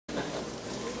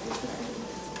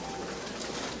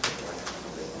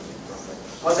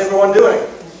How's everyone doing?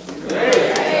 Great.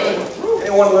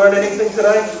 Anyone learn anything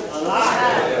today? A lot.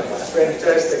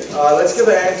 Fantastic. Let's give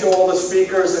a hand to all the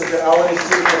speakers and to Alan and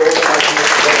Steve for organizing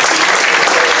this event.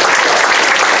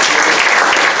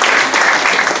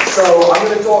 So I'm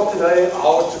going to talk today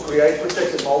how to create,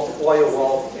 protect, and multiply your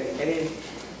wealth in any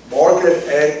market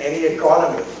and any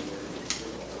economy.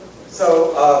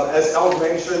 So, as Al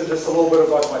mentioned, just a little bit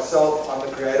about myself. I'm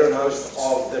the creator and host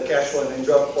of the Cashflow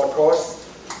Ninja podcast.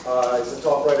 It's a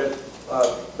top-rated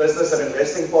business and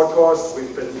investing podcast.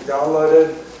 We've been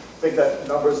downloaded. I think that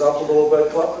number's up a little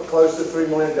bit, close to 3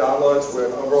 million downloads. We're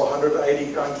in over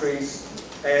 180 countries.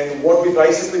 And what we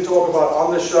basically talk about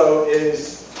on the show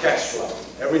is cash flow.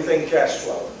 Everything cash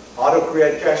flow. How to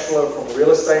create cash flow from real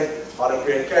estate, how to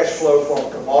create cash flow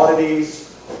from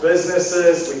commodities,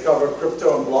 businesses. We cover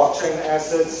crypto and blockchain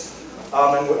assets,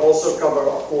 and we also cover,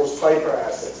 of course, paper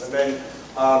assets. And then,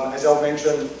 as Al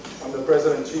mentioned, I'm the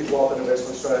President and Chief Wealth and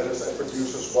Investment Strategist at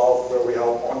Producers Wealth, where we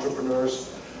help entrepreneurs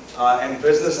and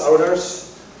business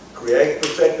owners create,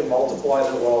 protect, and multiply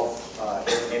their wealth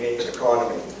in any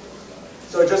economy.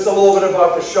 So just a little bit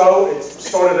about the show. It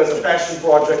started as a passion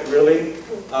project, really.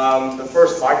 The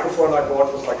first microphone I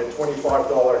bought was like a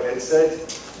 $25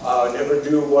 headset. I never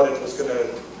knew what it was going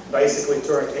to basically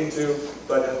turn into,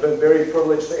 but I've been very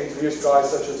privileged to interview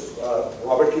guys such as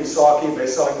Robert Kiyosaki,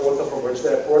 best-selling author from Rich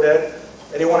Dad Poor Dad.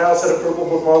 Anyone else had a purple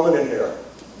book moment in here?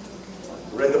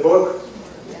 Read the book?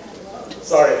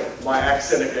 Sorry, my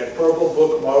accent again. Purple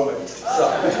book moment.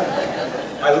 So,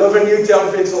 I live in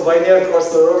Newtown, Pennsylvania,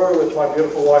 across the river with my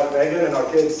beautiful wife Megan and our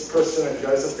kids Christian and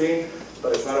Josephine,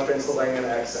 but it's not a Pennsylvanian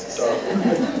accent. So,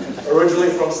 originally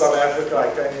from South Africa,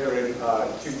 I came here in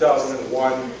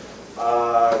 2001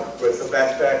 with a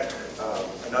backpack,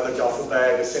 another duffel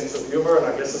bag, a sense of humor, and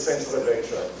I guess a sense of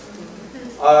adventure.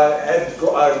 I had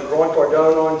Grant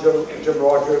Cardone on, and Jim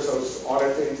Rogers. I was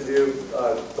honored to interview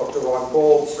Dr. Ron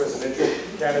Paul, presidential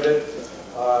candidate.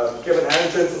 Kevin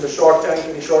Harrington from the Shark Tank.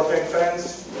 Any Shark Tank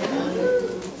fans?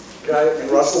 Okay, and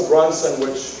Russell Brunson,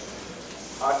 which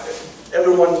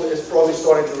everyone is probably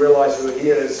starting to realize who he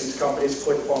is. His company's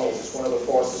ClickFunnels. It's one of the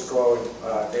fastest growing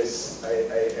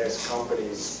SaaS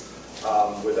companies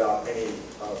without any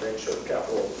venture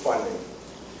capital funding.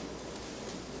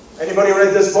 Anybody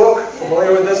read this book?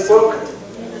 Familiar with this book?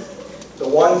 The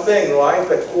one thing, right?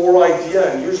 The core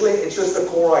idea, and usually it's just a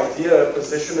core idea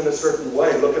positioned in a certain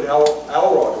way. Look at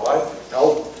Elrod, right?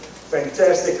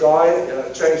 Fantastic guy,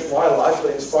 changed my life,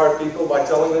 but inspired people by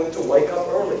telling them to wake up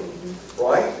early,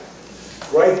 right?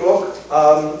 Great book.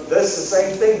 This is the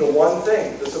same thing, the one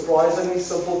thing, the surprisingly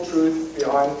simple truth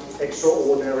behind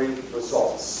extraordinary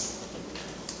results.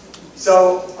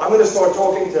 So I'm going to start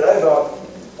talking today about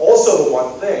also the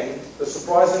one thing, the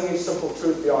surprisingly simple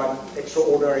truth behind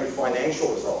extraordinary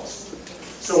financial results.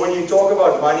 So when you talk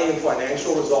about money and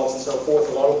financial results and so forth,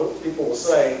 a lot of people will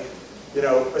say, you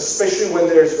know, especially when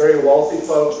there's very wealthy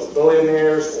folks or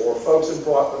billionaires or folks in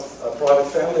private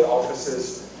family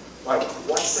offices, like,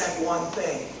 what's that one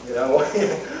thing? You know,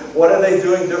 what are they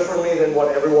doing differently than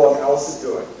what everyone else is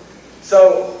doing?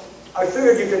 So I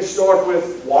figured you can start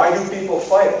with, why do people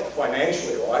fail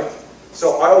financially, right?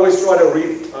 So I always try to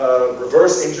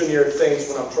reverse engineer things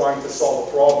when I'm trying to solve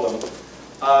a problem.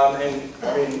 And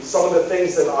I mean, some of the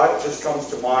things that just comes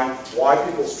to mind why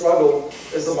people struggle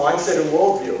is the mindset and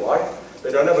worldview, right?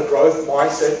 They don't have a growth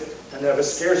mindset and they have a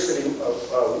scarcity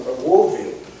of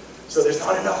worldview. So there's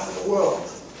not enough in the world,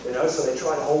 you know, so they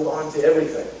try to hold on to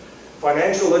everything.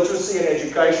 Financial literacy and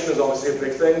education is obviously a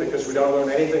big thing because we don't learn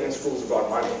anything in schools about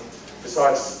money,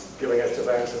 besides giving it to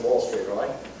banks and Wall Street, right?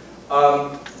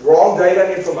 Wrong data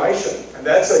and information, and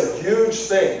that's a huge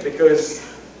thing because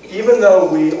even though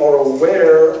we are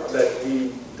aware that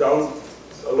we don't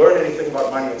learn anything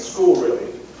about money in school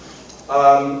really,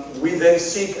 we then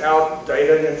seek out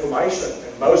data and information,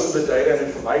 and most of the data and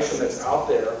information that's out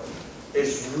there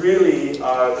is really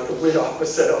the complete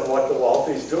opposite of what the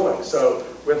wealthy is doing. So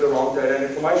we have the wrong data and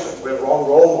information. We have wrong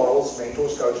role models,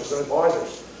 mentors, coaches, and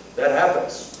advisors. That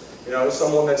happens. You know,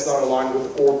 someone that's not aligned with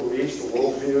the core beliefs, the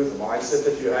worldview, the mindset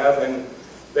that you have, and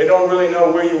they don't really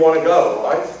know where you want to go,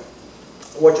 right?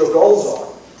 What your goals are.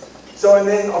 So, and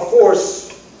then, of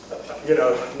course, you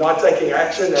know, not taking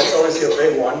action, that's obviously a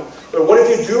big one. But what if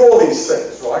you do all these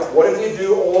things, right? What if you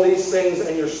do all these things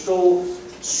and you're still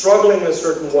struggling in a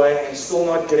certain way and still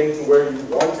not getting to where you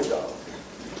want to go?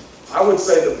 I would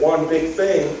say the one big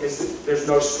thing is that there's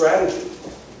no strategy.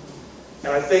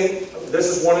 And I think this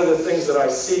is one of the things that I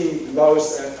see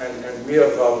most, and we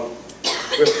have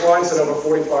We have clients in over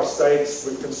 45 states.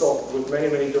 We've consulted with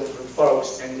many, many different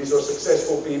folks, and these are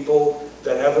successful people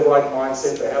that have the right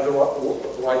mindset, they have the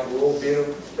right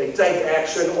worldview, they take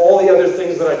action, all the other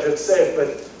things that I just said,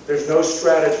 but there's no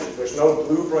strategy, there's no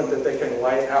blueprint that they can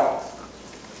lay out.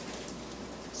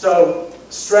 So,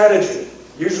 strategy.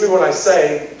 Usually when I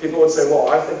say, people would say, well,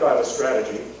 I think I have a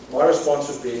strategy. My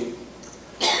response would be,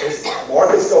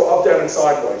 markets go up, down, and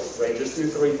sideways. They just do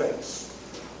three things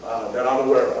that I'm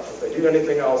aware of. If they do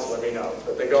anything else, let me know.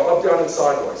 But they go up, down, and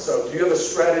sideways. So do you have a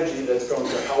strategy that's going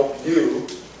to help you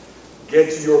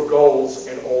get to your goals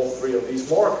in all three of these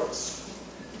markets?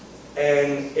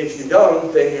 And if you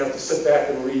don't, then you have to sit back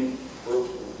and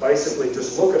basically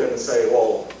just look at it and say,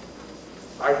 well,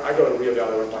 I got to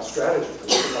reevaluate my strategy.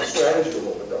 Look at my strategy a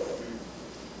little bit different.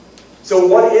 So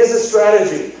what is a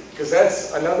strategy? Because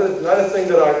that's another thing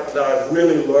that I've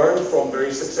really learned from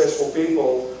very successful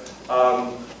people.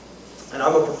 And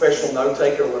I'm a professional note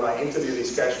taker when I interview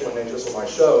these Cashflow Ninjas on my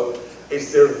show,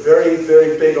 is they're very,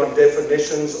 very big on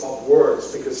definitions of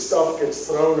words because stuff gets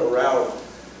thrown around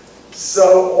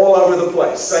so all over the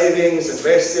place. Savings,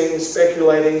 investing,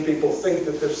 speculating. People think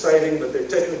that they're saving, but they're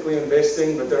technically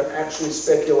investing, but they're actually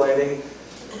speculating.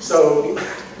 So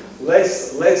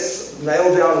let's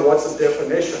nail down what's a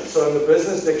definition. So in the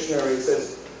business dictionary it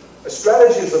says, a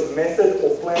strategy is a method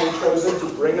or plan chosen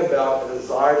to bring about a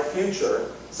desired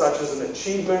future, such as an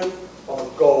achievement of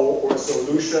a goal or a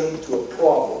solution to a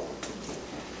problem.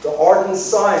 The art and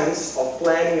science of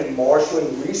planning and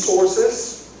marshaling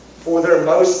resources for their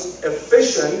most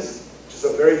efficient, which is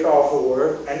a very powerful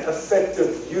word, and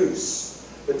effective use.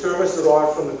 The term is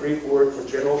derived from the Greek word for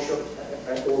generalship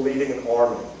or leading an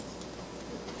army.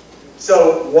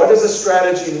 So what does a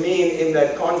strategy mean in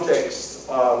that context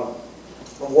of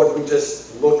what we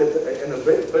just looked at in the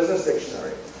business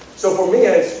dictionary? So for me,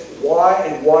 it's why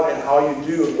and what and how you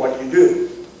do and what you do.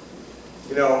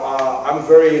 You know, I'm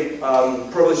very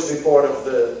privileged to be part of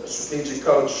the Strategic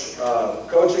Coach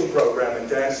coaching program, and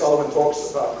Dan Sullivan talks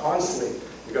about constantly,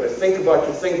 you've got to think about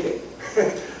your thinking.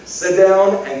 Sit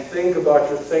down and think about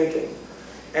your thinking.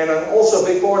 And also a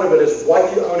big part of it is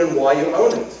what you own and why you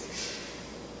own it.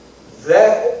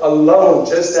 That alone,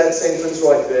 just that sentence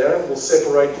right there, will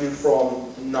separate you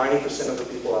from 90% of the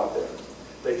people out there.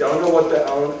 They don't know what they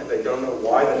own and they don't know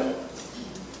why they own it.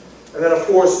 And then of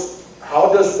course,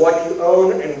 how does what you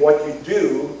own and what you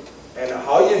do and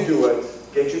how you do it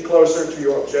get you closer to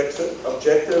your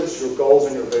objectives, your goals,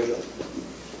 and your vision?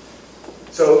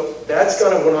 So that's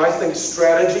kind of when I think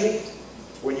strategy,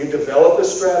 when you develop a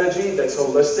strategy that's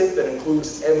holistic, that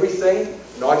includes everything,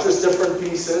 not just different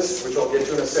pieces, which I'll get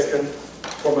to in a second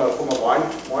from a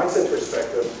mindset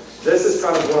perspective. This is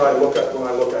kind of what I look at when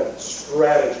I look at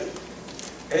strategy.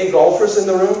 Any golfers in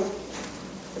the room?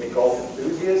 Any golf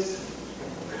enthusiasts?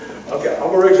 Okay,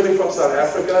 I'm originally from South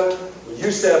Africa. We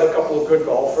used to have a couple of good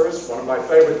golfers. One of my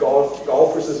favorite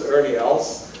golfers is Ernie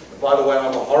Els. By the way,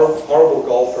 I'm a horrible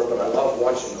golfer, but I love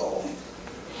watching golf.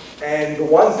 And the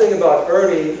one thing about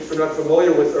Ernie, if you're not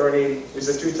familiar with Ernie, he's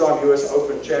a two-time US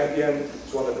Open champion.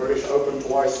 He's won the British Open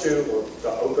twice too, or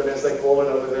the Open as they call it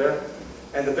over there.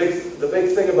 And the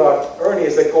big thing about Ernie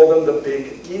is they call him the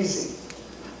Big Easy.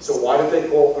 So why did they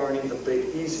call Ernie the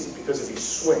Big Easy? Because of his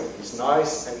swing. His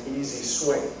nice and easy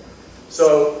swing.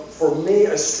 So for me,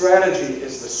 a strategy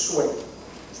is the swing.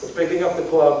 It's the picking up the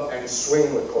club and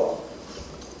swinging the club.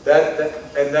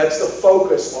 And that's the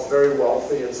focus of very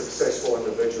wealthy and successful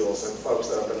individuals and folks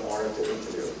that I've been honored to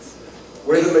interview.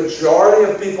 Where the majority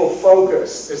of people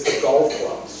focus is the golf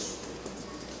clubs,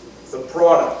 the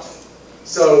product.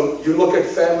 So you look at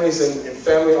families in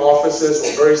family offices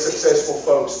or very successful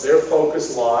folks, their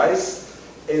focus lies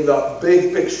in the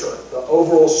big picture, the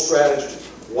overall strategy.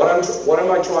 What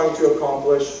am I trying to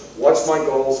accomplish? What's my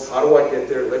goals? How do I get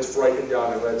there? Let's break it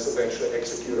down and let's eventually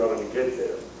execute on it and get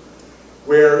there.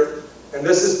 And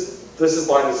this is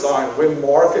by design, we're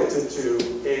marketed to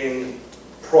in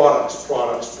products.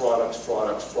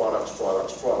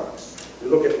 You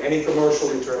look at any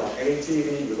commercial, you turn on any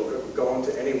TV, you go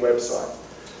onto any website.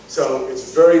 So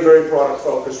it's very, very product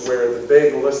focused, where the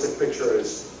big holistic picture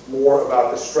is more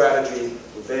about the strategy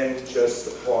than just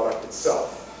the product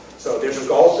itself. So there's a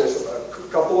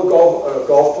couple of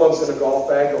golf clubs in a golf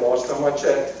bag. The last time I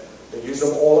checked, they use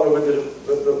them all over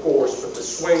the course, but the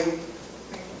swing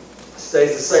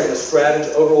stays the same.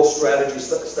 The overall strategy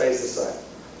stays the same.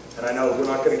 And I know we're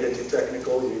not going to get too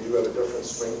technical. You do have a different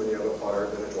swing when you have a putter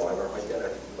than a driver. I get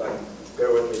it. But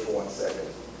bear with me for 1 second.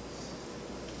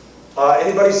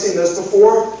 Anybody seen this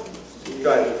before?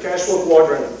 Okay, the Cashflow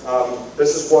Quadrant.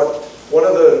 This is one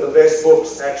of the best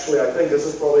books, actually. I think this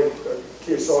is probably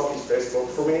Kiyosaki's best book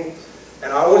for me.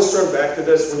 And I always turn back to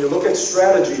this. When you look at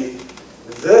strategy,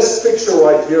 this picture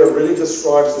right here really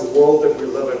describes the world that we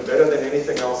live in better than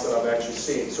anything else that I've actually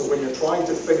seen. So when you're trying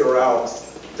to figure out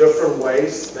different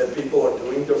ways that people are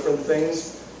doing different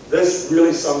things, this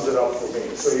really sums it up for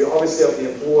me. So you obviously have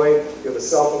the employee, you have the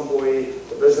self-employee,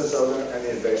 the business owner, and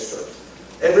the investor.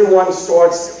 Everyone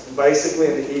starts basically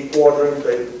in the E quadrant.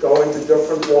 They go into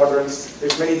different quadrants.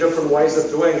 There's many different ways of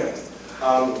doing it.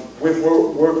 We've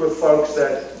worked with folks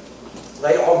that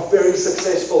they are very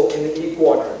successful in the E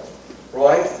quadrant,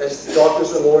 right? As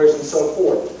doctors and lawyers and so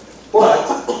forth. But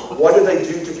what do they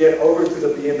do to get over to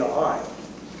the B and the I?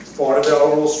 It's part of their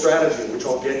overall strategy, which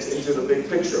I'll get into the big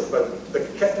picture. But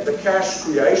the cash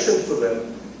creation for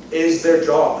them is their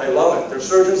job. They love it. They're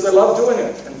surgeons, they love doing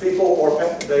it. And people are,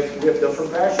 we have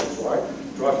different passions, right?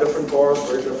 Drive different cars,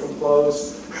 wear different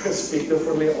clothes, speak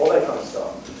differently, all that kind of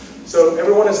stuff. So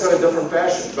everyone has got a different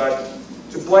passion. But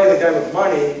to play the game of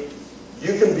money,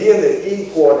 you can be in the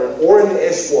E quadrant or in the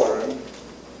S quadrant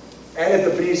and at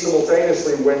the B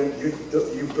simultaneously when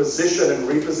you position and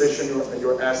reposition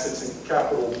your assets and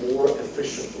capital more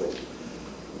efficiently.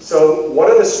 So what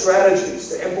are the strategies?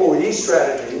 The employee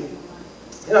strategy,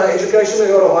 you know, education, they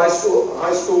go to high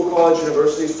school, college,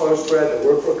 universities, postgrad, they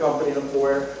work for a company, an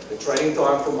employer, they're trading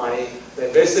time for money, they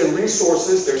invest their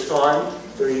resources, their time,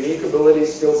 their unique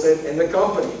abilities, skill set in the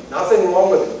company. Nothing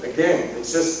wrong with it. Again,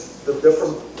 it's just the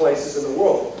different places in the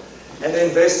world. And they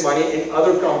invest money in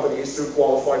other companies through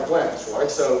qualified plans, right?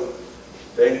 So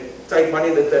they take money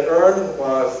that they earn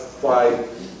by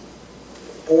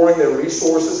pouring their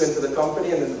resources into the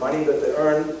company, and then the money that they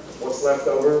earn, what's left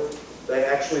over, they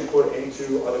actually put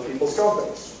into other people's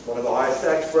companies. One of the highest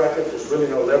tax brackets, there's really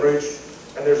no leverage,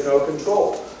 and there's no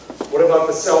control. What about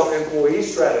the self-employee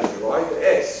strategy, right?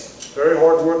 The S, very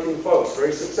hard-working folks,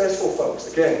 very successful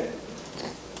folks. Again,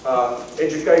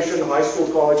 education, high school,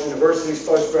 college, universities,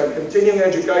 postgrad, continuing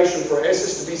education. For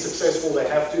S's to be successful, they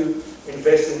have to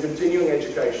invest in continuing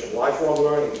education, lifelong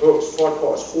learning, books,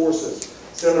 podcasts, courses,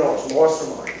 seminars,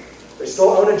 mastermind. They still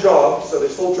own a job, so they're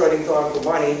still trading time for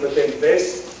money, but they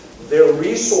invest their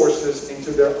resources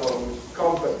into their own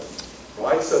company,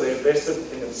 right? So they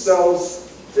invested in themselves,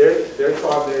 their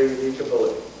time, their unique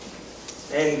ability.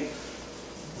 And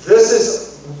this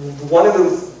is one of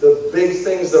the big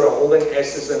things that are holding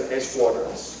S's and S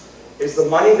quadrants, is the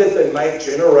money that they make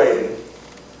generating,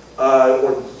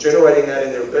 or generating that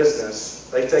in their business,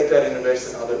 they take that and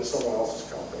invest in someone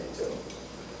else's company too.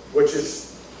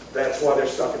 That's why they're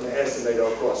stuck in the S and they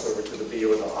don't cross over to the B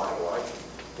or the I, right?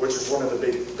 Which is one of the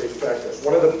big factors.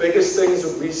 One of the biggest things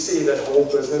that we see that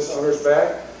hold business owners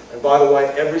back, and by the way,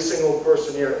 every single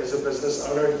person here is a business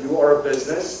owner. You are a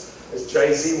business. As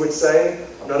Jay-Z would say,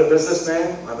 I'm not a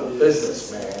businessman, I'm a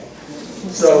businessman.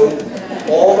 So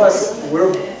all of us,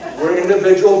 we're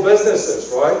individual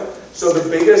businesses, right? So the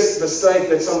biggest mistake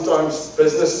that sometimes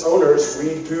business owners,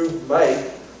 we do make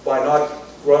by not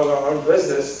growing our own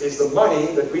business is the money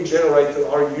that we generate through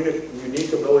our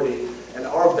unique ability and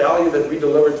our value that we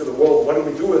deliver to the world. What do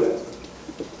we do with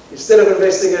it? Instead of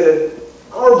investing it in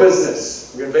our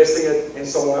business, we're investing it in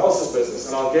someone else's business.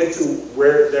 And I'll get to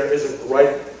where there is a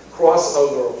great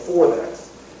crossover for that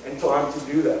and time to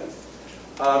do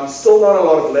that. Still not a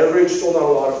lot of leverage, still not a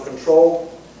lot of control.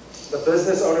 The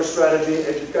business owner strategy,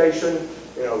 education,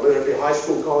 you know, whether it be high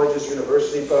school, colleges,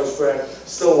 university, postgrad,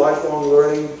 still lifelong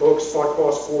learning, books,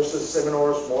 podcasts, courses,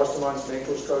 seminars, masterminds,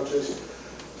 mentors, coaches.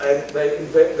 And they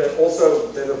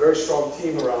have a very strong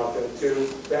team around them too.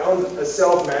 They own a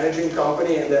self-managing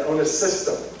company and they own a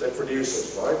system that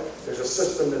produces, right? There's a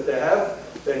system that they have.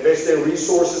 They invest their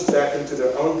resources back into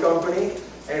their own company.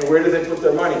 And where do they put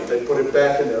their money? They put it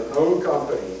back in their own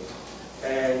company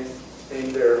and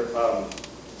in their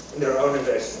own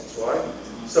investments, right?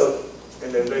 So,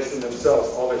 and they invest in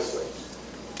themselves, obviously.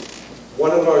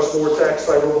 One of them is more tax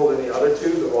favorable than the other two,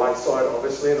 the right side,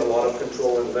 obviously, and a lot of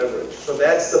control and leverage. So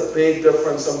that's the big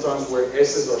difference sometimes where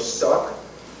S's are stuck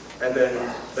and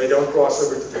then they don't cross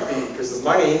over to the B, because the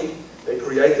money, they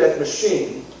create that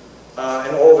machine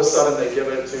and all of a sudden they give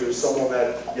it to someone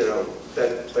that, you know,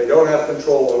 that they don't have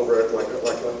control over it, like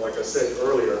I said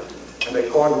earlier, and they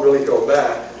can't really go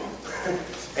back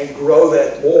and grow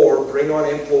that more, bring on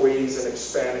employees and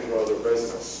expand and grow their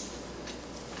business.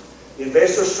 The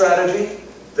investor strategy,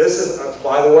 this is,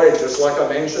 by the way, just like I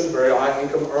mentioned, very high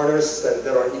income earners that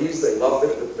are at ease, they love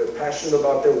it, they're passionate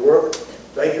about their work,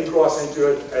 they can cross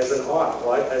into it as an I,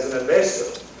 right, as an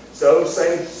investor. So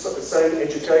same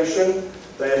education,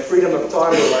 they have freedom of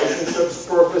time, relationships,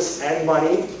 purpose, and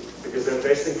money, because they're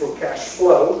investing for cash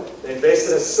flow. They invest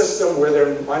in a system where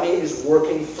their money is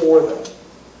working for them.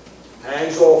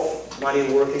 Hands off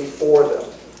money working for them.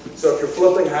 So if you're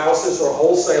flipping houses or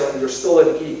wholesaling, you're still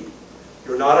an E.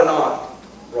 You're not an I,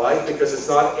 right? Because it's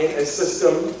not in a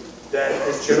system that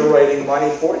is generating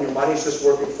money for you. Your money's just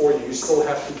working for you. You still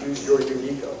have to use your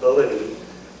unique ability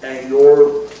and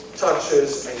your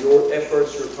touches and your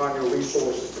efforts, your time, your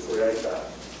resources to create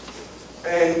that.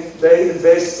 And they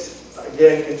invest,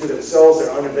 again, into themselves,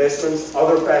 their own investments,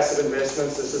 other passive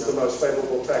investments. This is the most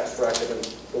favorable tax bracket and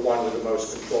the one with the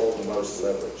most control, the most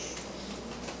leverage.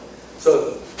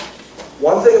 So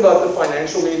one thing about the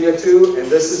financial media too, and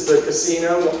this is the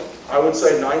casino, I would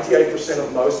say 98%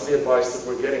 of most of the advice that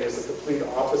we're getting is the complete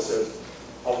opposite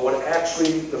of what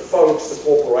actually the folks, the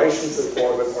corporations that are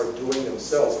part of it are doing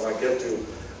themselves. And I get to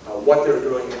what they're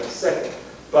doing in a second.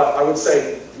 But I would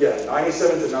say, yeah,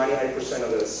 97 to 98%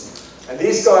 of this. And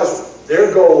these guys,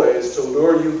 their goal is to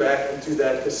lure you back into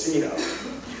that casino.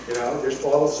 You know, there's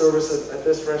bottle service at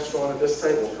this restaurant, at this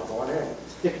table, come on in.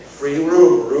 Free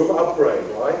room upgrade,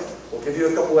 right? We'll give you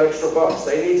a couple extra bucks.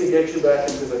 They need to get you back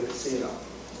into the casino.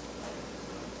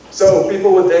 So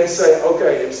people would then say,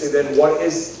 okay, you see, then what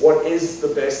is the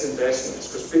best investments?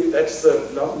 Because that's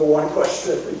the number one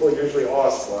question that people usually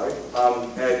ask, right?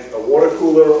 At a water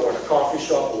cooler or in a coffee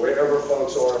shop or wherever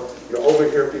folks are, you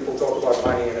overhear people talk about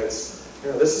money and it's, you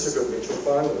know, this is a good mutual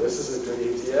fund, or this is a good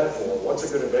ETF, or what's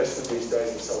a good investment these days,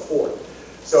 and so forth.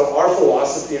 So our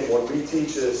philosophy and what we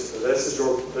teach is this is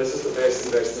the best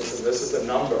investments and this is the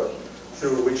number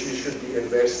through which you should be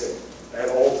investing at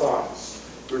all times.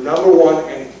 Your number one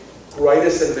and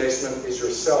greatest investment is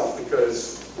yourself,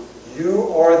 because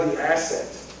you are the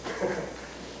asset.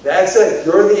 That's it,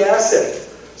 you're the asset.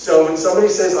 So when somebody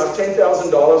says, I have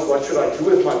 $10,000, what should I do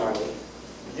with my money?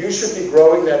 You should be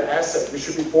growing that asset. You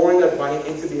should be pouring that money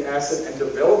into the asset and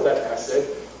develop that asset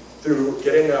through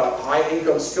getting a high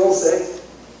income skill set,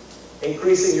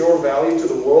 increasing your value to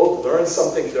the world, learn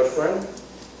something different.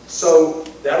 So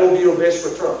that will be your best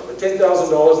return. The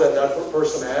 $10,000 that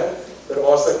person had that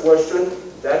asked that question,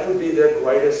 that would be their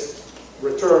greatest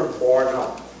return, bar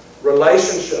none.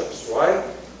 Relationships, right?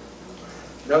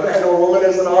 No man or woman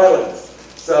is an island.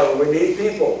 So we need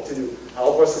people to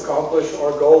help us accomplish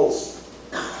our goals.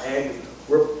 And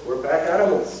we're pack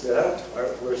animals, yeah?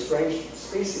 We're a strange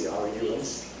species, our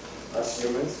humans, us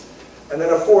humans. And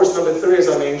then of course, number three, as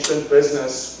I mentioned,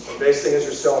 business. Investing as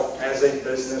yourself as a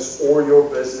business or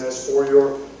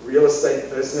your real estate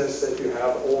business that you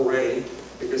have already,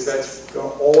 because that's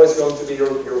always going to be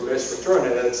your best return.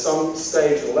 And at some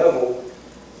stage or level,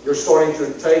 you're starting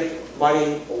to take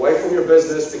money away from your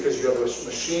business because you have a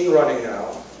machine running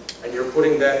now, and you're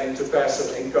putting that into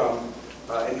passive income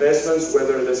investments,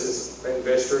 whether this is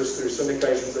investors through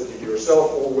syndications that you do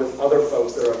yourself or with other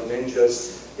folks that are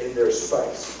ninjas in their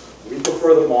space. We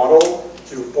prefer the model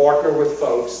to partner with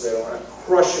folks that are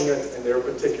crushing it in their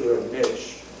particular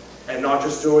niche and not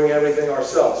just doing everything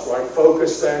ourselves, right?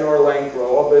 Focus, stay in our lane,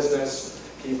 grow our business,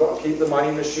 keep the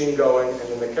money machine going, and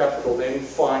then the capital, then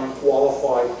find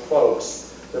qualified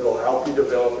folks that will help you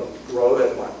develop and grow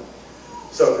that money.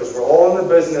 So, because we're all in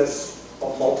the business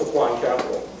of multiplying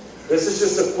capital. This is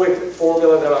just a quick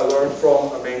formula that I learned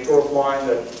from a mentor of mine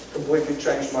that completely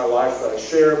changed my life, that I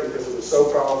share because it was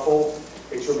so powerful.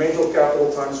 It's your mental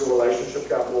capital times your relationship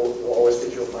capital will always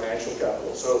get your financial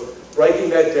capital. So breaking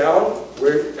that down,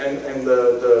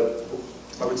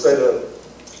 I would say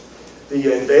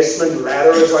the investment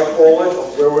ladder, as I call it,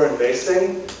 of where we're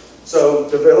investing. So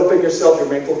developing yourself, your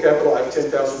mental capital, I have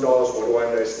 $10,000, what do I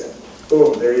invest in?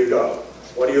 Boom, there you go.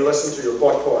 What do you listen to? Your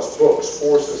podcasts, books,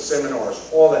 courses, seminars,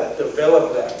 all that.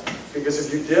 Develop that. Because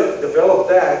if you develop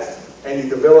that, and you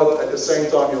develop at the same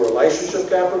time your relationship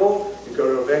capital, you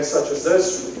go to events such as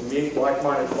this, you meet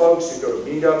like-minded folks, you go to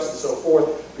meetups and so forth,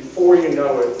 before you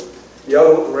know it, the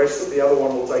other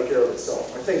one will take care of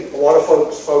itself. I think a lot of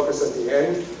folks focus at the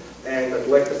end and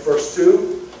neglect the first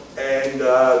two, and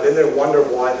then they wonder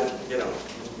why,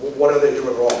 what are they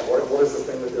doing wrong? What is the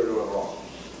thing that they're doing wrong?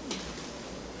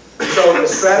 So the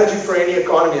strategy for any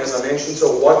economy, as I mentioned,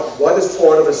 so what is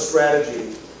part of a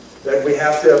strategy that we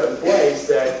have to have in place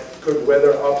that could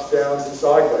weather ups, downs, and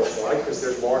sideways, right? Because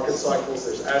there's market cycles,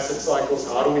 there's asset cycles.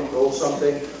 How do we build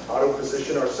something? How do we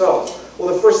position ourselves?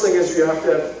 Well, the first thing is you have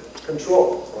to have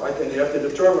control, right? And you have to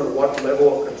determine what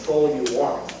level of control you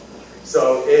want.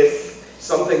 So if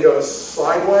something goes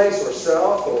sideways or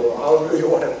south, or however you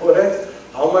want to put it,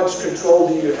 how much control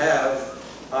do you have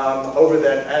over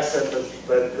that asset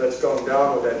that's going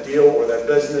down, or that deal, or that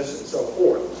business, and so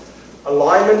forth?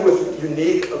 Alignment with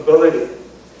unique ability.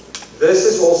 This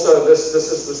is also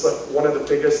like one of the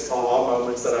biggest aha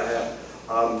moments that I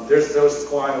had. There was a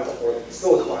client, or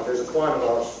still a client. There's a client of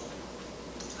ours.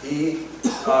 He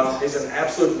is an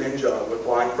absolute ninja with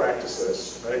buying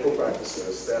practices, medical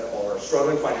practices that are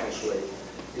struggling financially.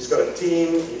 He's got a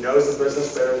team, he knows the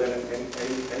business better than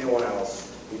anyone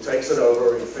else. He takes it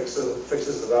over, he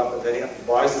fixes it up, and then he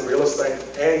buys the real estate,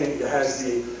 and he has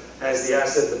the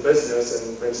asset, the business,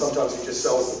 and then sometimes he just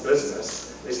sells the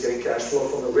business. He's getting cash flow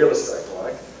from the real estate,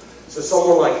 right? So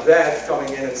someone like that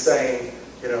coming in and saying,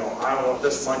 you know, I don't want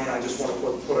this money, I just want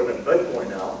to put it in Bitcoin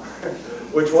now,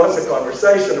 which was a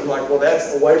conversation. I'm like, well,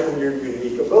 that's away from your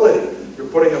unique ability. You're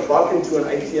putting $1 into an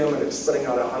ATM and it's spitting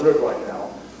out 100 right now.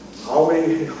 How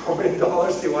many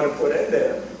dollars do you want to put in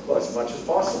there? Well, as much as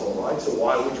possible, right? So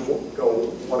why would you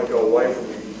want to go away from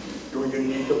your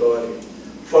unique ability?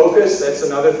 Focus, that's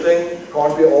another thing.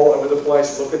 Can't be all over the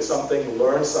place. Look at something,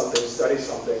 learn something, study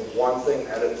something, one thing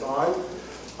at a time.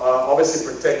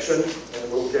 Obviously protection,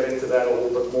 and we'll get into that a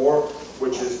little bit more,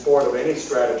 which is part of any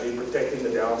strategy, protecting the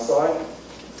downside.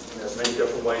 And there's many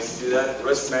different ways to do that.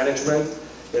 Risk management,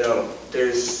 you know,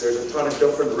 there's a ton of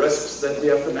different risks that we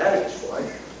have to manage,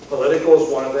 right? Political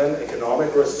is one of them,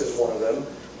 economic risk is one of them,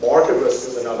 market risk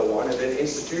is another one, and then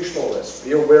institutional risk.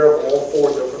 Be aware of all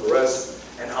 4 different risks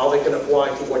and how they can apply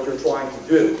to what you're trying to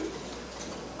do.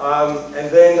 And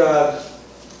then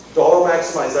dollar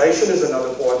maximization is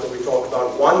another part that we talk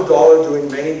about. $1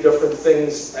 doing many different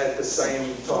things at the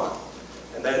same time.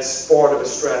 And that's part of a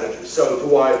strategy. So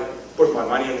do I put my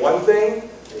money in one thing,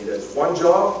 and he does one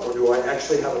job, or do I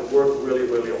actually have it work really,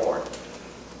 really hard?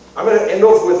 I'm going to end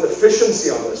off with efficiency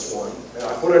on this one. And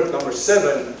I put it at number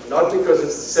 7, not because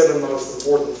it's the 7th most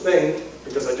important thing,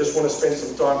 because I just want to spend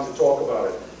some time to talk about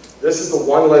it. This is the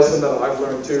one lesson that I've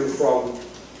learned too from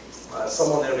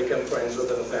someone that I became friends with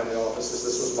in the family offices.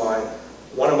 This was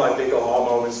one of my big aha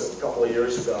moments a couple of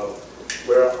years ago,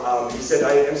 where he said,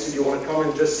 hey, MC, do you want to come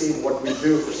and just see what we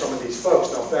do for some of these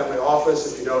folks? Now, family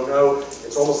office, if you don't know,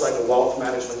 it's almost like a wealth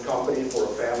management company for a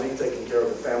family, taking care of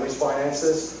the family's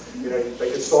finances. You know, they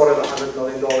could start at $100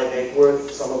 million net worth.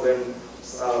 Some of them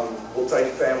will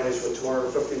take families for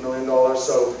 $250 million.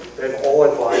 So they have all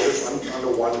advisors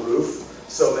under one roof.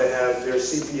 So they have their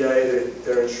CPA,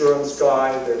 their insurance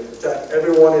guy,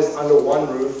 everyone is under one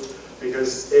roof,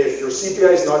 because if your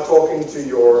CPA is not talking to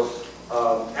your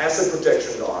asset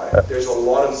protection guy, there's a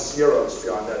lot of zeros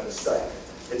behind that mistake.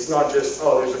 It's not just,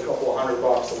 oh, there's a couple of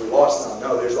 $100 that we lost now.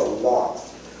 No, there's a lot.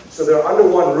 So they're under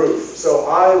one roof. So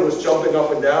I was jumping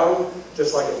up and down,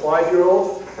 just like a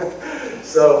 5-year-old,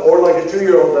 or like a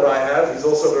 2-year-old that I have. He's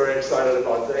also very excited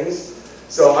about things.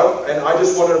 So I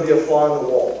just wanted to be a fly on the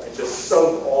wall and just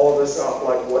soak all of this up,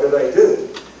 like, what do they do?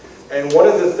 And one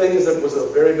of the things that was a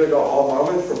very big aha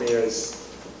moment for me is,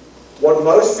 what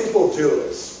most people do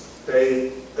is,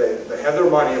 they have their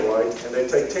money, right, and they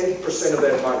take 10% of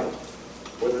that money,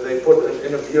 whether they put it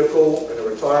in a vehicle, in a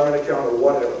retirement account, or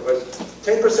whatever, but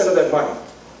 10% of that money,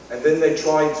 and then they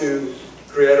try to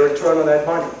create a return on that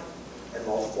money and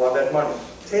multiply that money.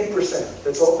 10%.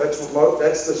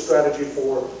 That's the strategy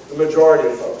for the majority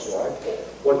of folks, right?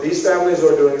 What these families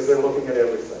are doing is they're looking at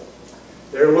everything.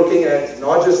 They're looking at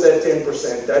not just that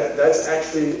 10%. That's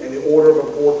actually in the order of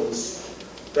importance.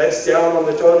 That's down on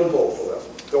the totem pole for them.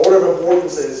 The order of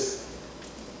importance is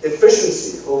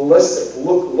efficiency, holistic.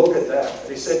 Look at that.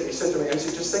 And he said to me,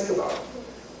 MC, just think about it.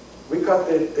 We cut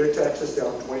their taxes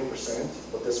down 20%,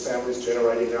 what this family is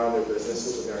generating now in their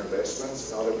businesses and their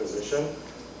investments and how they're positioned.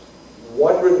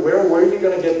 Where are you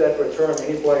going to get that return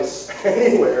anyplace,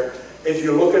 anywhere, if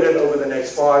you look at it over the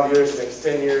next 5 years, next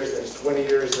 10 years, next 20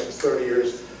 years, next 30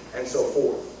 years, and so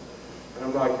forth? And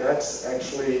I'm like, that's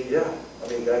actually, yeah, I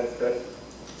mean,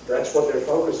 that's what they're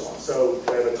focused on. So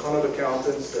they have a ton of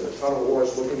accountants, they have a ton of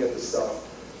lawyers looking at this stuff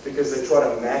because they try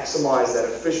to maximize that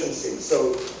efficiency.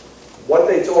 So what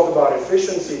they talk about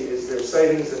efficiency is their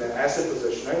savings and their asset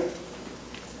positioning.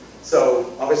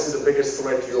 So obviously the biggest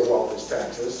threat to your wealth is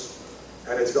taxes.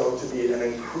 And it's going to be an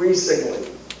increasingly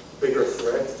bigger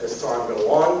threat as time goes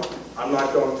on. I'm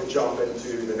not going to jump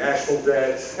into the national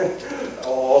debt,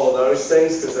 all of those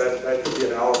things, because that could be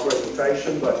an hour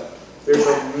presentation, but there's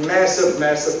a massive,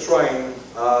 massive train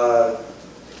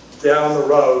down the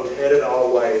road headed our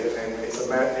way, and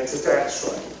it's a tax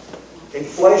train.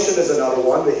 Inflation is another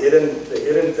one, the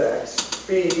hidden tax.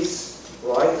 Fees,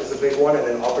 right, is a big one, and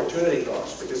then opportunity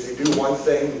cost, because if you do one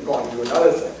thing, you can't do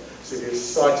another thing. So if you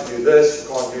decide to do this,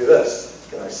 you can't do this.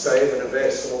 Can I save and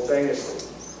invest simultaneously?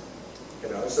 You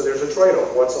know, so there's a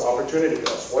trade-off. What's the opportunity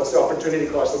cost? What's the opportunity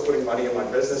cost of putting money in my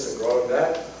business and growing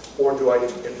that? Or do I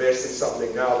invest in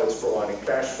something now that's providing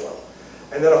cash flow?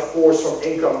 And then, of course, from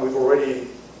income, we've already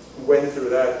went through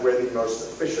that, where the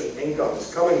most efficient income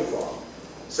is coming from.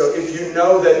 So if you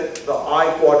know that the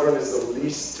I quadrant is the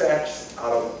least taxed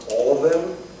out of all of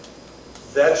them,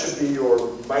 that should be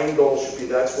your main goal, should be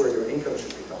that's where your income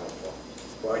should be coming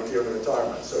from, right, during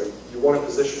retirement. So you want to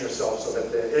position yourself so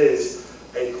that there is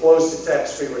a close to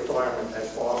tax-free retirement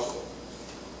as possible.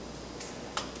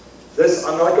 This,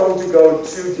 I'm not going to go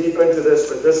too deep into this,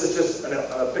 but this is just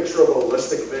a picture of a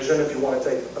holistic vision. If you want to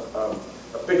take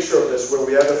a picture of this, where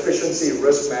we have efficiency,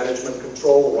 risk management,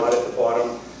 control right at the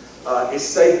bottom.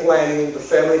 Estate planning, the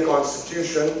family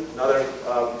constitution, another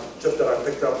tip that I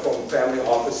picked up from family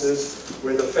offices,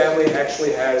 where the family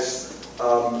actually has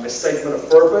a statement of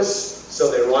purpose. So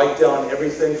they write down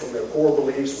everything from their core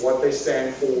beliefs, what they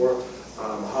stand for,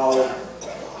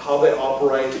 how they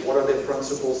operate, what are their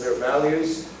principles, their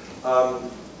values.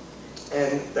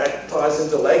 And that ties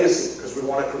into legacy, because we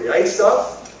want to create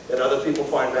stuff that other people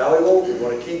find valuable. We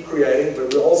want to keep creating,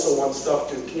 but we also want stuff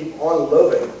to keep on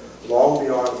living long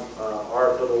beyond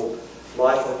our little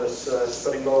life on this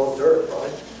spinning ball of dirt,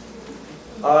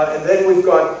 right? And then we've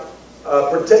got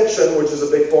protection, which is a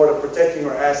big part of protecting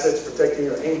our assets, protecting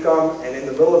your income. And in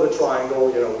the middle of the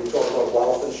triangle, you know, we talk about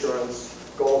wealth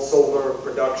insurance, gold, silver,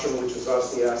 production, which is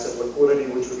us, the asset, liquidity,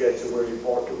 which we get to where you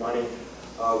park your money.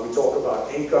 We talk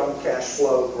about income, cash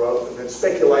flow, growth, and then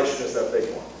speculation is that big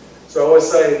one. So I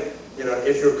always say, you know,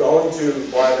 if you're going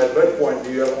to buy that Bitcoin,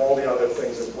 do you have all the other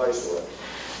things in place for it?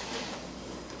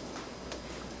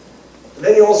 And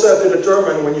then you also have to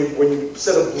determine, when you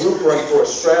set a blueprint for a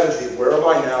strategy, where am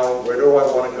I now, where do I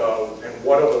want to go, and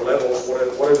what are the levels,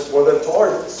 what are the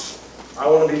targets? I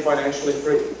want to be financially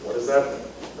free. What does that mean,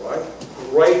 right?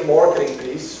 Great marketing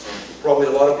piece. Probably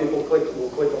a lot of people will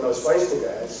click on those Facebook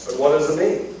ads, but what does it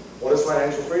mean? What does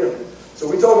financial freedom mean? So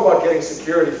we talk about getting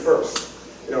security first,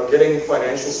 you know, getting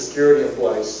financial security in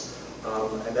place,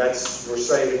 and that's your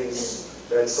savings,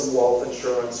 that's some wealth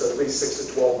insurance, so at least 6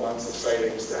 to 12 months of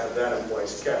savings to have that in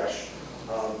place, cash,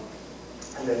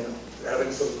 and then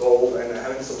having some gold and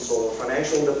having some sort of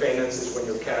financial independence is when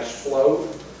your cash flow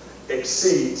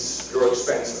exceeds your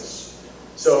expenses.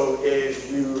 So if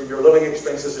your living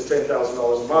expenses are $10,000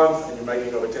 a month and you're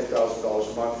making over $10,000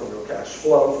 a month from your cash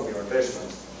flow, from your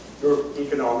investments, you're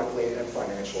economically and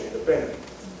financially independent.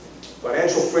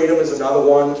 Financial freedom is another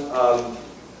one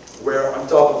where on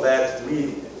top of that,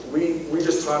 we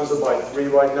just times it by 3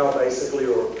 right now, basically,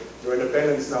 or your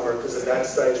independence number, because at that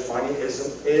stage, money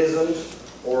isn't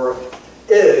or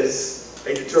is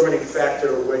a determining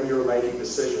factor when you're making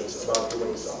decisions about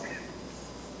doing something.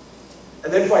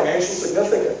 And then financial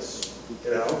significance, you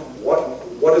know,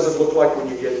 what does it look like when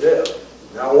you get there?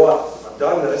 Now what? I've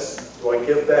done this. Do I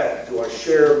give back? Do I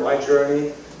share my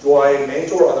journey? Do I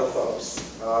mentor other folks?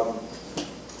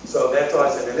 So that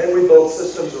ties in. And then we build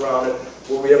systems around it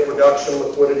where we have production,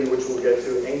 liquidity, which we'll get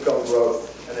to, income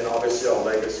growth, and then obviously our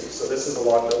legacy. So this is a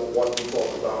lot of what we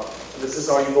talk about. And this is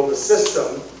how you build a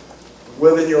system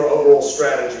within your overall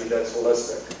strategy that's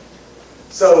holistic.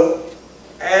 So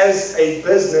as a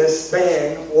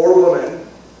businessman or woman,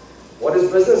 what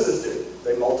does businesses do?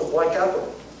 They multiply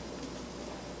capital.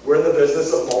 We're in the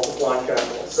business of multiplying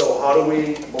capital. So how do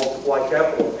we multiply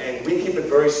capital? And we keep it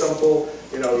very simple.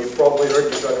 You know, you've probably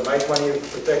heard you've got to make money, you have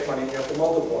to protect money, and you have to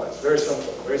multiply. It's very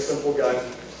simple game.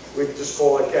 We just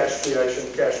call it cash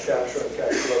creation, cash capture, and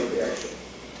cash flow creation.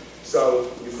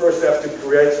 So you first have to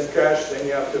create some cash, then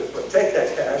you have to protect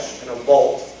that cash in a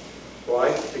vault.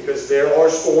 Right? Because there are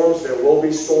storms, there will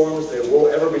be storms, there will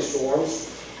ever be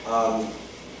storms.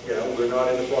 You know, we're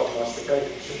not in the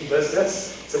prognostication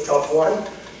business. It's a tough one.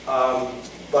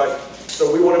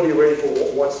 So we want to be ready for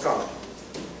what's coming.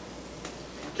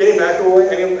 Kenny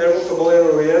McElroy, anyone familiar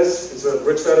with who he is? He's a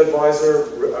rich dad advisor,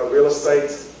 a real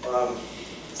estate,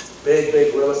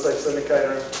 big real estate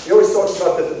syndicator. He always talks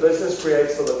about that the business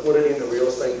creates the liquidity and the real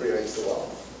estate creates the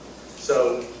wealth.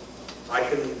 So I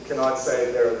cannot say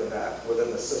it better than that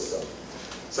within the system.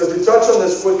 So to touch on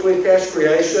this quickly, cash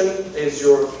creation is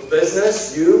your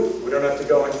business, we don't have to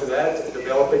go into that,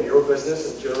 developing your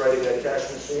business and generating that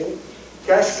cash machine.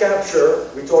 Cash capture,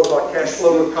 we talk about cash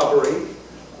flow recovery,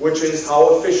 which is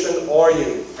how efficient are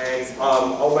you? And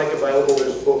I'll make available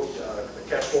this book, the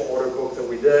cash flow order book that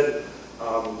we did,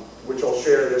 which I'll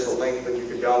share. There's a link that you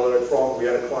can download it from. We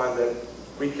had a client that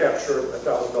recaptured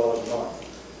 $1,000 a month.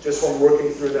 Just from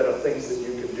working through that of things that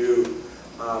you can do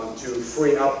to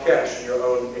free up cash in your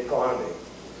own economy.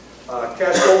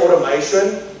 Cash flow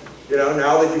automation, you know,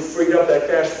 now that you've freed up that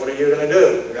cash, what are you going to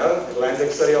do? You know,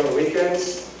 Atlantic City on the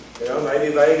weekends, you know,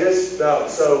 maybe Vegas? No.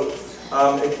 So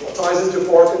it ties into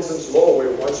Parkinson's law,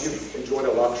 where once you've enjoyed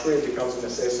a luxury, it becomes a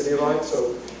necessity, right?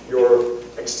 So your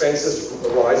expenses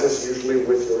arises usually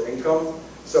with your income.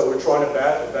 So we're trying to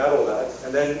battle that.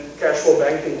 And then cash flow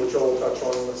banking, which I'll touch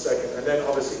on in a second. And then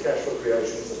obviously cash flow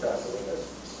creation is a passive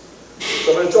investment.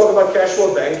 So I'm going to talk about cash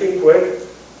flow banking quick,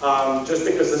 just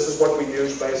because this is what we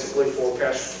use basically for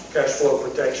cash flow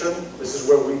protection. This is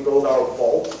where we build our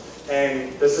vault.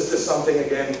 And this is just something,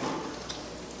 again,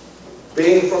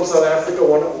 being from South Africa,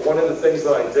 one of the things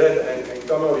that I did and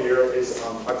come over here is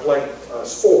I played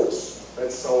sports.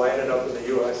 That's how I ended up in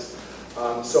the US.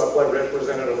 So I played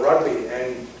representative rugby,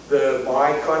 and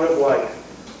my kind of like,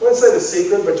 I wouldn't say the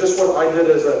secret, but just what I did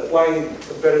as a playing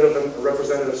competitive and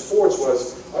representative sports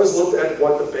was I was looked at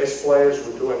what the best players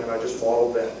were doing, and I just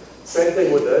modeled them. Same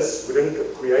thing with this. We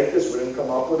didn't create this. We didn't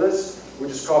come up with this. We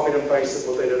just copied and pasted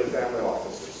what they did in family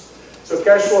offices. So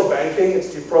cash flow banking,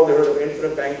 you've probably heard of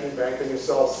infinite banking, banking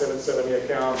yourself, 770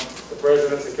 account, the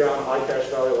president's account, high cash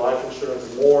value, life insurance,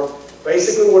 and more.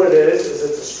 Basically what it is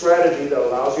it's a strategy that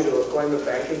allows you to reclaim the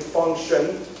banking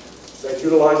function that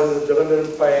utilizes a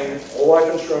dividend-paying whole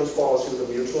life insurance policy with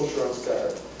a mutual insurance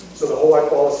carrier. So the whole life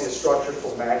policy is structured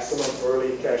for maximum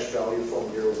early cash value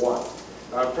from year one.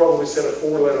 Now, I've probably said a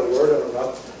four-letter word, and I'm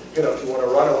not, if you want to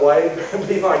run away,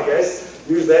 be my guest,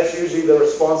 that's usually the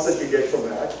response that you get from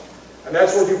that. And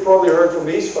that's what you probably heard from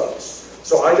these folks.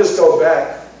 So I just go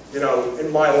back,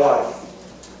 in my life,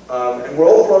 and we're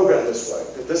all programmed this way.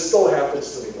 But this still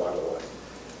happens to me, by the way,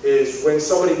 is when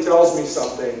somebody tells me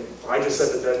something, I just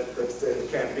said that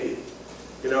it can't be.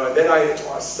 And then I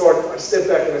step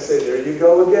back and I say, there you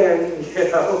go again,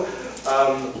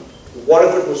 what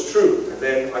if it was true? And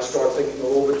then I start thinking a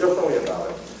little bit differently about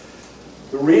it.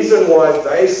 The reason why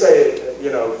they say it,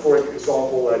 for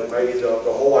example, that maybe the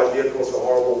whole life vehicle is a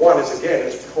horrible one is, again,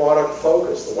 it's product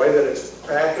focused. The way that it's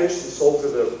packaged and sold to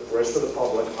the rest of the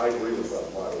public, I agree with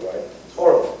that, by the way. It's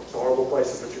horrible. It's a horrible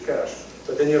place to put your cash.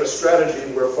 But then you have a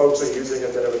strategy where folks are using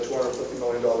it that have a $250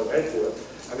 million net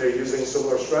worth, and they're using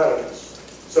similar strategies.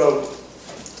 So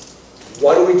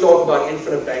why do we talk about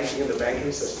infinite banking in the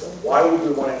banking system? Why would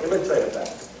we want to imitate a bank?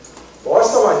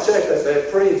 Last time I checked, that they're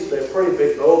pretty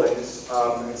big buildings,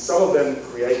 and some of them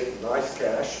create nice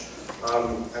cash.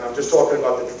 And I'm just talking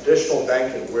about the traditional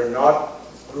banking. We're not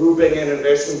grouping in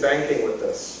investment banking with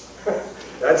this.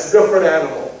 That's a different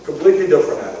animal, completely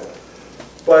different animal.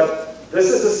 But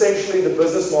this is essentially the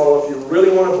business model if you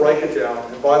really want to break it down.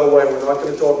 And by the way, we're not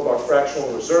going to talk about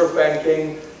fractional reserve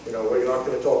banking. We're not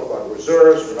going to talk about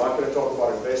reserves. We're not going to talk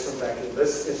about investment banking.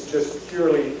 This is just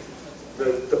purely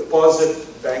the deposit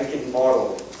banking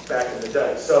model back in the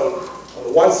day. So on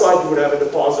the one side, you would have a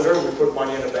depositor. We put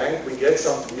money in a bank. We get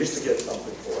something. We used to get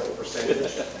something for it, a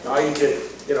percentage. Now you get,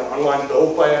 online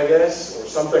bill pay, I guess, or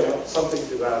something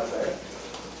to that effect.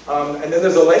 And then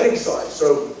there's a lending side.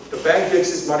 So the bank gets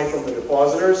his money from the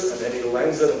depositors, and then he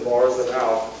lends it and borrows it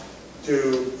out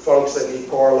to folks that need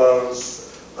car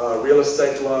loans, real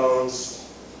estate loans,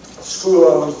 school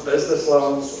loans, business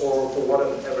loans, or for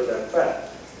whatever that fact.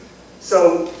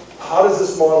 So how does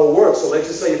this model work? So let's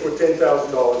just say you put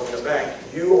 $10,000 in a bank.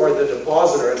 You are the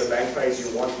depositor, and the bank pays you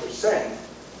 1%.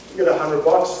 You get $100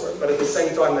 for it. But at the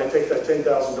same time, they take that $10,000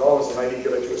 and maybe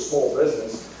give it to a small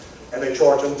business, and they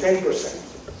charge them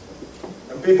 10%.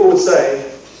 And people would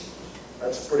say,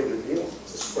 that's a pretty good deal.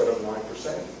 It's a spread of 9%.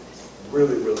 It's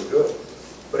really, really good.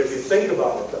 But if you think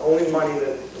about it, the only money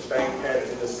that the bank had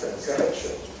in this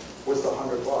transaction was the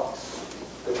 $100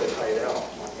 that they paid out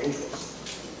on interest.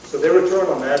 So their return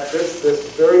on that,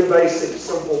 this very basic,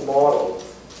 simple model,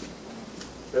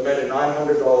 they made a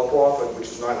 $900 profit, which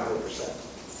is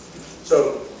 900%.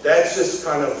 So that's just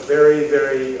kind of very,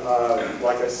 very,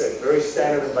 like I said, very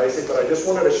standard and basic. But I just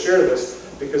wanted to share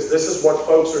this because this is what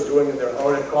folks are doing in their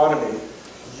own economy,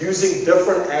 using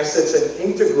different assets and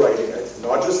integrating it,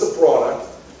 not just the product,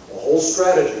 a whole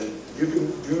strategy. You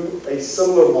can do a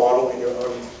similar model in your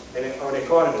own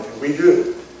economy, and we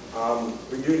do.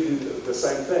 We do the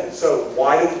same thing. So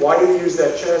why do we use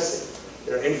that chassis?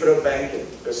 Infinite banking,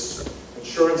 this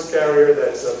insurance carrier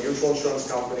that's a mutual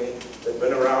insurance company. They've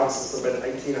been around since the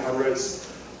mid-1800s.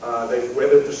 They've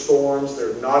weathered the storms.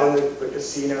 They're not in the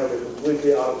casino. They're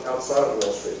completely outside of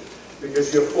Wall Street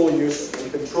because you have full use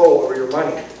and control over your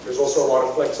money. There's also a lot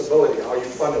of flexibility, how you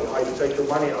fund it, how you take your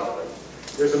money out of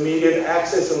it. There's immediate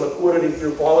access and liquidity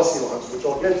through policy loans, which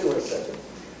I'll get to in a second.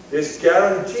 There's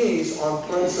guarantees on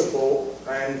principal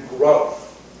and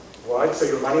growth, right? So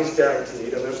your money's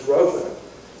guaranteed and there's growth in it.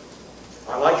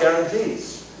 I like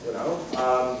guarantees,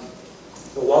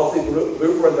 The wealthy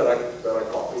blueprint that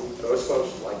I copied, those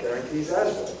folks like guarantees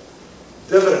as well.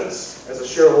 Dividends. As a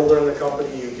shareholder in the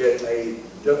company, you get a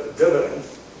dividend.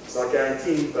 It's not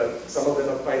guaranteed, but some of them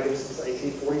have paid them since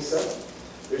 1847.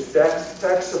 There's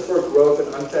tax-deferred growth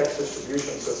and untaxed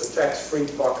distribution, so it's a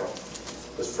tax-free bucket.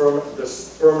 This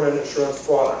permanent insurance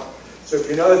product. So if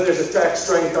you know that there's a tax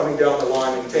train coming down the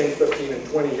line in 10, 15, and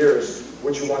 20 years,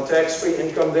 would you want tax-free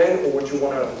income then, or would you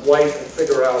want to wait and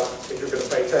figure out if you're going to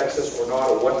pay taxes or not,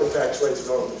 or what the tax rates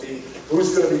are going to be,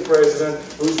 who's going to be president,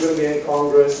 who's going to be in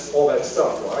Congress, all that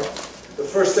stuff, right? The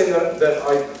first thing that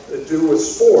I do with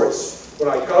sports, when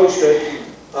I coached it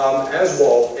as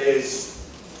well, is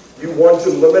you want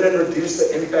to limit and reduce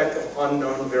the impact of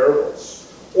unknown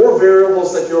variables, or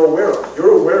variables that you're aware of.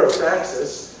 You're aware of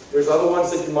taxes. There's other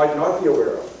ones that you might not be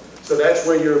aware of. So that's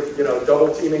where you're,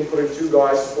 double teaming, putting two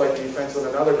guys to play defense on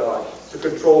another guy to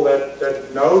control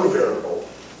that known variable,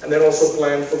 and then also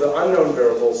plan for the unknown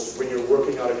variables when you're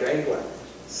working out a game plan.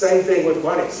 Same thing with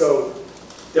money. So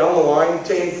down the line,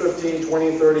 10, 15,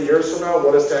 20, 30 years from now,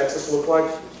 what does taxes look like?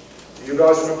 Do you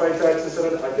guys want to pay taxes in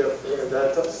it? At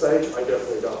that stage, I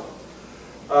definitely don't.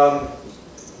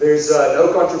 There's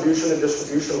no contribution and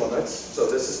distribution limits, so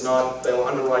this is not, they'll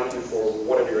underwrite you for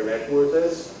whatever your net worth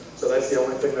is. So that's the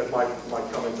only thing that might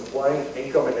come into play,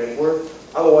 income and net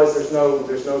worth. Otherwise, there's no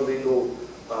legal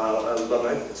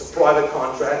limit. It's a private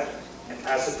contract,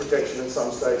 asset protection in some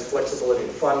states, flexibility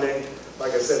in funding.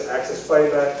 Like I said, access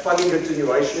payback, funding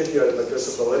continuation if you have a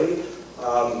disability.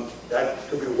 That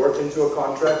could be worked into a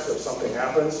contract, so if something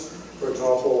happens, for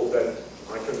example, that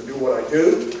I can do what I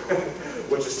do,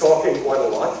 which is talking quite a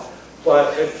lot.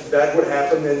 But if that would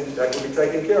happen, then that would be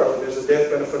taken care of. And there's a death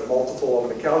benefit multiple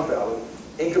of an account value.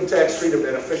 Income tax free to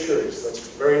beneficiaries. That's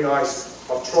very nice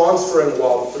of transferring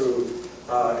wealth through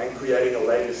and creating a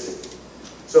legacy.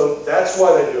 So that's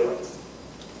why they do it.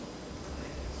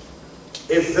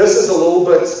 If this is a little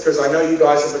bit, because I know you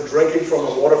guys have been drinking from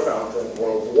a water fountain or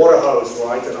a water hose,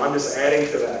 right? And I'm just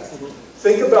adding to that.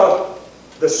 Think about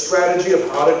the strategy of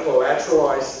how to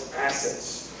collateralize assets,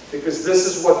 because this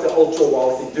is what the ultra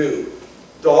wealthy do.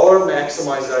 Dollar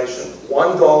maximization.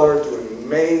 $1 doing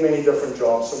many, many different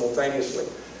jobs simultaneously.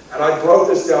 And I broke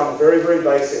this down very, very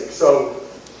basic. So,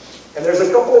 and there's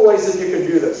a couple of ways that you can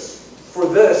do this. For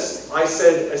this, I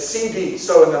said a CD.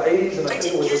 So in the 80s, and I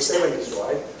think it was the 70s,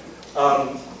 right?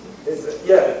 In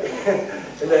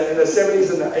the 70s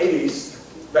and the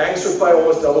 80s, banks would pay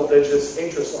almost double digits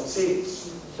interest on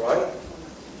CDs, right?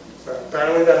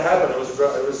 Apparently that happened. It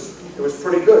was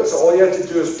pretty good. So all you had to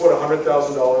do is put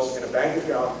 $100,000 in a bank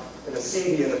account, and a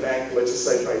CD in the bank, let's just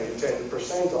say, paid you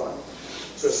 10% on it.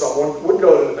 So someone would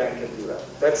go to the bank and do that.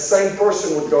 That same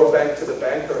person would go back to the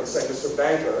banker and say, Mr.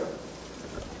 Banker,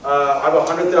 I have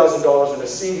 $100,000 in a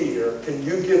CD here. Can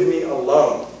you give me a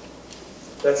loan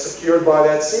that's secured by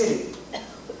that CD?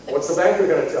 What's the banker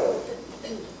going to tell you?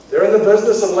 They're in the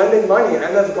business of lending money,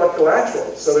 and they've got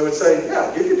collateral. So they would say,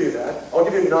 yeah, you can do that. I'll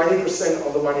give you 90%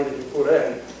 of the money that you put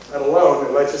in at a loan,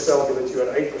 and let's just say I'll give it to you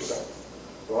at 8%,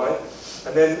 right?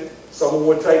 And then someone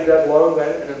would take that loan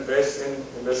then and invest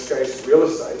in this case, real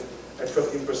estate at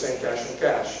 15% cash on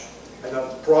cash. And the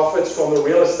profits from the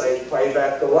real estate pay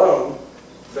back the loan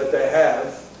that they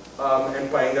have and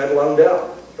paying that loan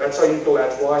down. That's how you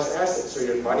collateralize assets. So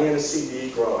your money in a CD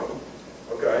growing,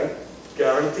 okay?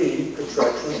 Guaranteed,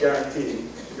 contractually guaranteed.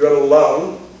 You have a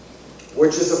loan,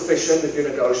 which is efficient if you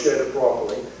negotiate it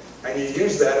properly, and you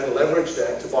use that and leverage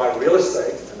that to buy real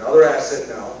estate, another asset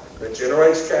now, that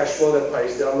generates cash flow that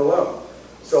pays down the loan.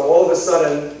 So all of a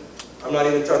sudden, I'm not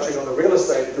even touching on the real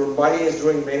estate, your money is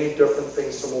doing many different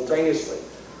things simultaneously.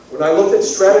 When I looked at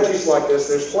strategies like this,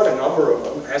 there's quite a number of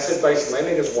them. Asset-based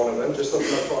lending is one of them, just off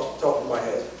the top of my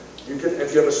head. You can,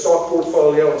 if you have a stock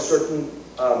portfolio and certain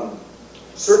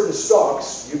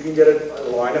stocks, you can get a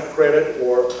line of credit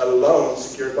or a loan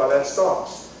secured by that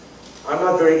stocks. I'm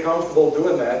not very comfortable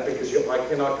doing that because I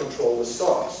cannot control the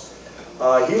stocks.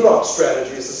 HELOC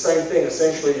strategy is the same thing.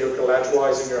 Essentially, you're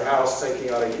collateralizing your house, taking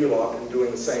out a HELOC, and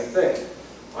doing the same thing.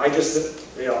 I just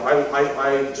don't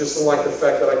like the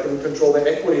fact that I can control the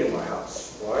equity in my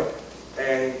house, right?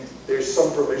 And there's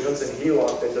some provisions in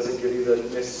HELOC that doesn't give you the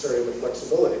necessary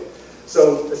flexibility.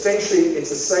 So essentially, it's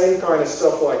the same kind of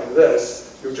stuff like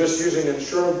this. You're just using an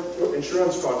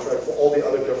insurance contract for all the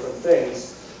other different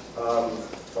things.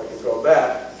 If I can go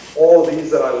back, all of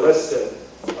these that I listed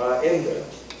in there.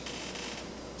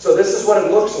 So this is what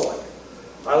it looks like.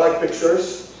 I like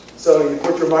pictures. So you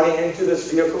put your money into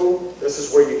this vehicle. This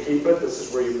is where you keep it. This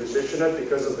is where you position it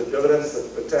because of the dividends,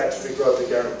 the tax-free growth it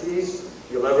guarantees.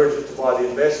 You leverage it to buy the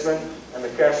investment, and the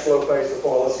cash flow pays the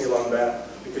policy loan back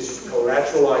because you've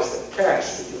collateralized the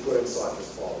cash that you put inside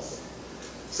this policy.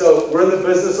 So we're in the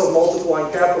business of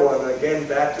multiplying capital, and again,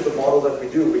 back to the model that we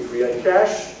do. We create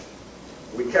cash,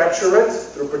 we capture it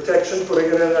through protection,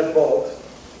 putting it in that vault,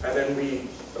 and then we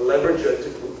leverage it to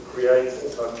create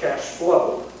a cash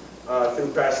flow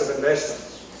through passive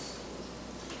investments.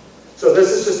 So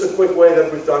this is just a quick way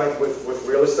that we've done it with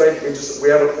real estate. We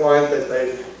have a client that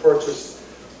they've purchased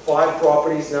 5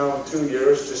 properties now in 2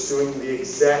 years, just doing the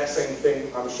exact same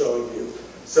thing I'm showing you.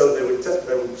 So they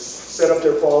would set up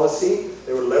their policy,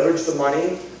 they would leverage the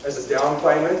money as a down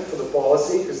payment for the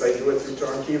policy, because they do it through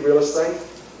turnkey real estate.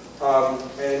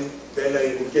 And then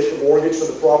they would get the mortgage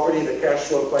for the property, the cash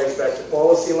flow pays back the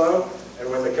policy loan,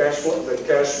 and when the cash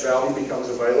value becomes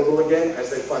available again, as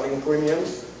they're funding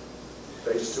premiums,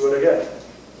 they just do it again.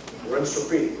 Rinse,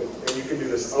 repeat. And you can do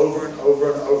this over and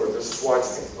over and over. This is why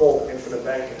it's called infinite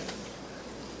banking.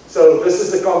 So this is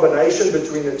the combination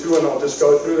between the two, and I'll just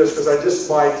go through this because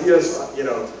my ideas,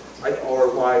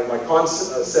 or my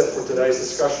concept for today's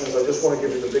discussion is I just want to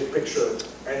give you the big picture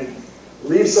and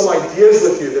leave some ideas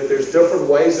with you that there's different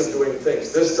ways of doing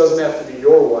things. This doesn't have to be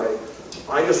your way.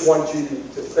 I just want you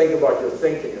to think about your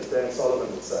thinking, as Dan Sullivan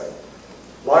would say.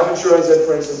 Life insurance, and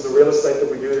for instance, the real estate that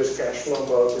we do, there's cash flow in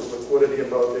both, there's liquidity in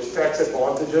both, there's tax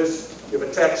advantages. You have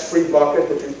a tax-free bucket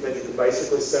that you can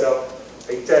basically set up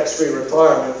a tax-free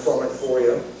retirement from it for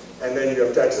you, and then you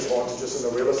have tax advantages in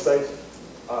the real estate.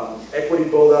 Equity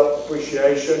build-up,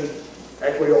 appreciation,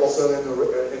 equity also in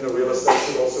the real estate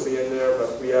should also be in there,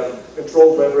 but we have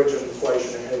controlled leverage and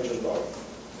inflation and hedge in both.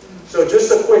 So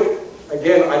just a quick,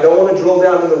 again, I don't want to drill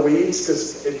down in the weeds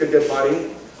because it could get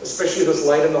muddy, especially this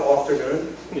late in the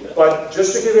afternoon. But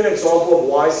just to give you an example of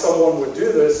why someone would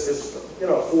do this is, a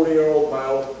 40-year-old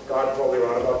male, guy probably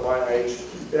around about my age,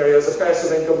 he has a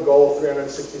passive income goal of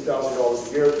 $360,000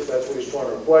 a year because that's what he's trying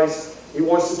to replace. He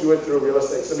wants to do it through real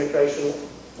estate syndication,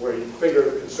 where he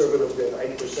figured conservatively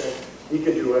at 8%, he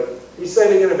could do it. He's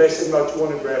saving and investing about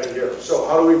 200 grand a year. So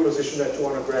how do we position that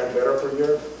 200 grand better per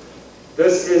year?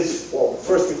 This is, well,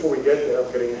 first before we get there,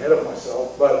 I'm getting ahead of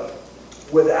myself, but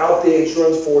without the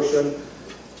insurance portion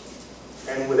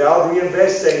and without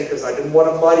reinvesting, because I didn't want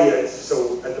to muddy it,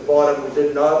 so at the bottom we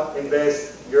did not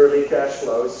invest yearly cash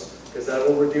flows, because that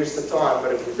will reduce the time,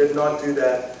 but if we did not do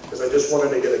that, because I just wanted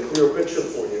to get a clear picture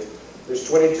for you, there's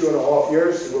 22 and a half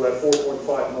years, he will have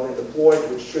 4.5 million deployed,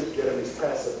 which should get him his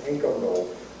passive income goal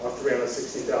of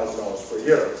 $360,000 per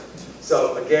year.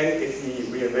 So again, if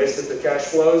he reinvested the cash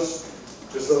flows,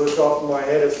 just on the top of my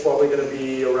head, it's probably going to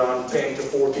be around 10 to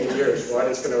 14 years, right?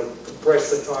 It's going to compress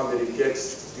the time that he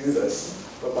gets to do this.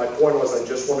 But my point was I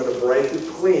just wanted to break it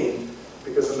clean,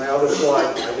 because on the other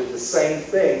slide, I did the same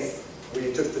thing.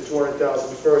 We took the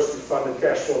 $200,000 first, we funded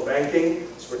cash flow banking,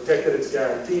 it's protected, it's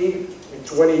guaranteed. In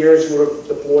 20 years, you would have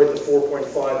deployed the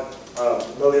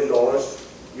 $4.5 million.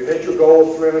 You hit your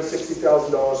goal of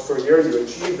 $360,000 per year, you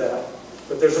achieved that,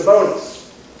 but there's a bonus.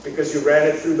 Because you ran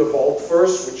it through the vault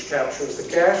first, which captures the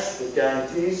cash, the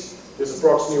guarantees, there's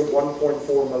approximately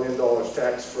 $1.4 million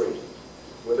tax-free,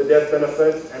 with a death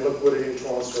benefit and liquidity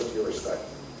transfer to your estate.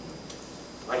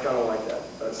 I kind of like that.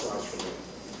 That's nice for me.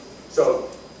 So,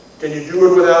 can you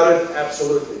do it without it?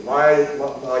 Absolutely.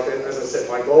 As I said,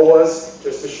 my goal was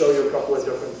just to show you a couple of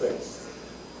different things.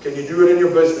 Can you do it in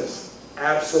your business?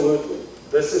 Absolutely.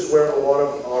 This is where a lot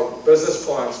of our business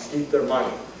clients keep their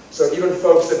money. So even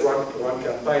folks that run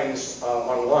campaigns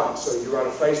online, so you run a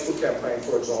Facebook campaign,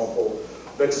 for example,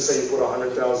 let's just say you put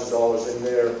 $100,000 in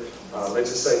there,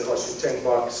 let's just say it costs you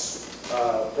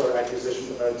 $10 per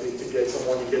acquisition to get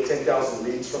someone, you get 10,000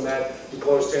 leads from that, you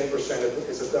close 10%,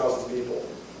 it's 1,000 people.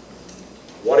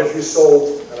 What if you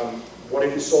sold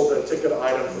that ticket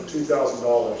item for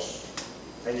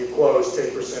 $2,000 and you closed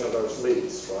 10% of those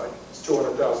leads, right? It's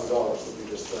 $200,000 that you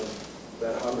just turned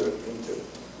that 100 into.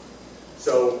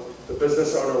 So the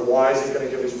business owner, why is he going to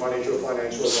give his money to a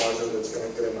financial advisor that's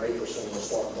going to get him 8% in the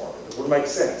stock market? It would make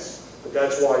sense, but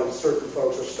that's why certain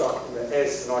folks are stuck in the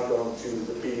S, not going to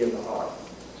the B and the I.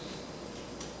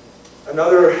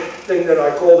 Another thing that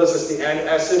I call this is the AND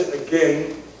asset.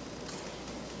 Again,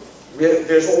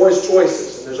 there's always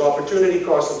choices, and there's opportunity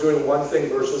cost of doing one thing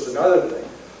versus another thing.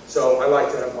 So I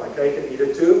like to have my cake and eat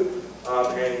it too.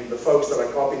 And the folks that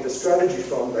I copied the strategy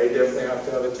from, they definitely have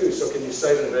to have it too. So can you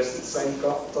save and invest at the same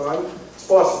time? It's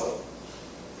possible.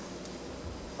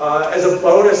 As a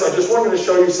bonus, I just wanted to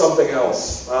show you something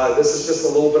else. This is just a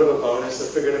little bit of a bonus.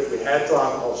 I figured if we had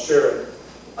time, I'll share it.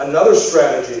 Another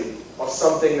strategy of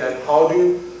something that, how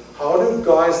do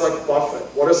guys like Buffett,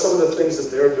 what are some of the things that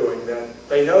they're doing that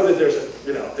they know that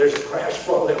there's a crash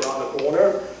probably around the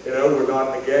corner.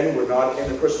 We're not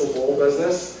in the crystal ball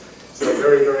business. It's a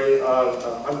very, very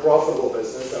unprofitable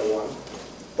business, that one.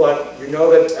 But you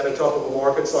know that at the top of a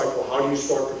market cycle, how do you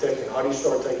start protecting? How do you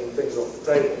start taking things off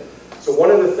the table? So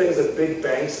one of the things that big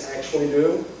banks actually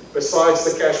do, besides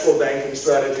the cash flow banking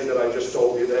strategy that I just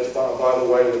told you, that's by the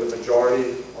way with the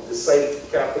majority of the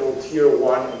safe capital tier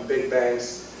 1 and big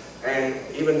banks, And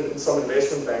even some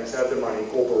investment banks have their money.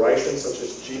 Corporations such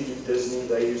as GE, Disney,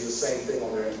 they use the same thing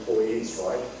on their employees,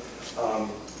 right?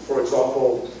 For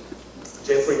example,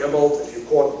 Jeffrey Immelt, if you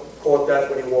caught that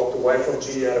when he walked away from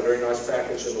GE, had a very nice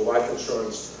package in the life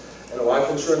insurance. And a life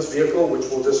insurance vehicle, which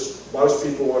will just, most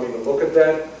people won't even look at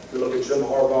that. You look at Jim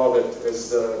Harbaugh, that is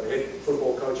the head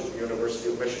football coach at the University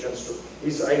of Michigan.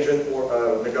 His agent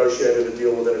negotiated a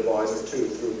deal with an advisor too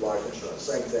through life insurance.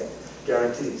 Same thing,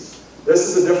 guarantees. This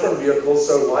is a different vehicle,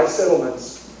 so life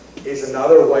settlements is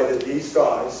another way that these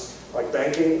guys, like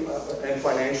banking and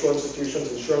financial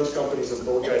institutions, insurance companies have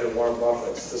built data Warren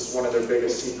Buffett's. This is one of their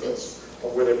biggest secrets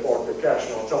of where they park their cash,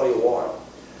 and I'll tell you why.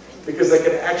 Because they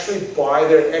can actually buy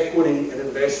their equity in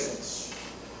investments.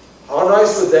 How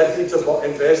nice would that be to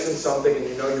invest in something and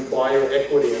you know you buy your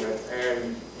equity in it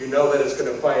and you know that it's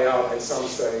going to pay out at some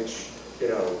stage, you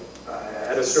know,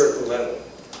 at a certain level.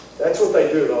 That's what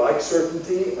they do. They like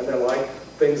certainty and they like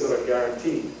things that are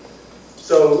guaranteed.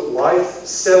 So life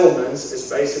settlements is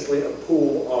basically a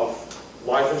pool of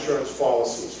life insurance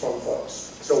policies from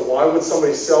folks. So why would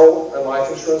somebody sell a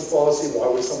life insurance policy? Why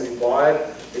would somebody buy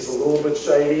it? Is it a little bit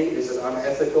shady? Is it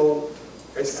unethical?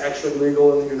 It's actually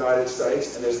legal in the United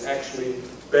States, and there's actually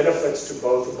benefits to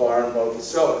both the buyer and both the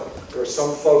seller. There are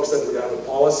some folks that would have a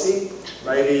policy,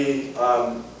 maybe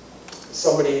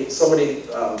somebody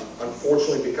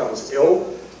unfortunately becomes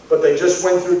ill, but they just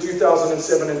went through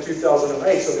 2007 and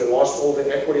 2008, so they lost all their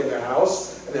equity in their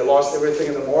house, and they lost everything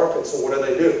in the market, so what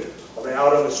do? Are they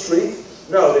out on the street?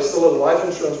 No, they still have a life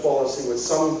insurance policy with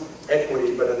some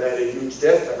equity, but they had a huge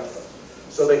death benefit.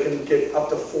 So they can get up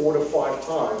to 4 to 5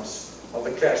 times of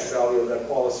the cash value of that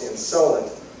policy and sell it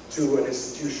to an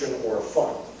institution or a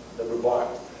fund that would buy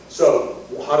it. So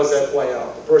how does that play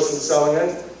out? The person selling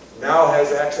it now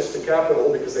has access to capital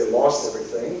because they lost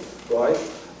everything, right?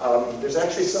 There's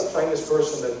actually some famous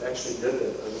person that actually did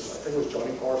it. I think it was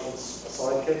Johnny Carson's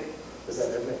sidekick. Is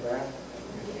that Ed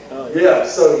McMahon? Yeah,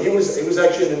 so he was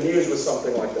actually in the news with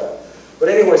something like that. But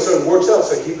anyway, so it works out.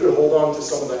 So he could hold on to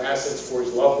some of the assets for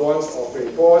his loved ones off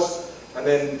their cost, and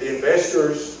then the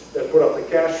investors that put up the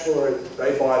cash for it,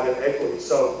 they buy their equity.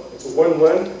 So it's a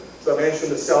win-win. So I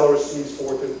mentioned the seller receives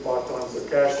 4 to 5 times their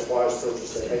cash, the buyers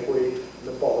purchase their equity, and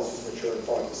the policies mature in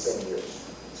 5 to 7 years.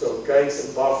 So Gates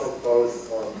and Buffett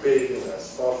both are big in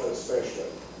this, Buffett especially.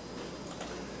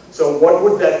 So what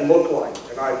would that look like?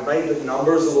 And I've made the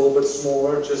numbers a little bit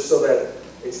smaller just so that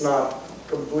it's not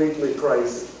completely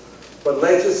crazy. But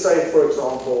let's just say, for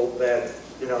example, that,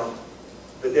 you know,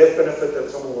 the death benefit that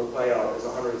someone would pay out is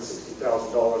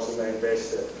 $160,000 and they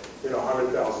invested, you know,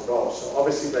 $100,000. So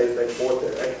obviously they bought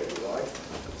their equity, right?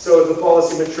 So if the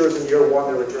policy matures in year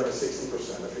 1, the return is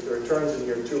 60%. If it returns in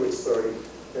year 2, it's 30,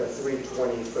 you know, 3,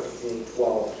 20, 15,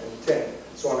 12, and 10.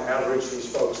 So on average,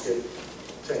 these folks get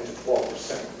 10 to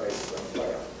 12% basically on the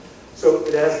payout. So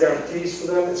it has guarantees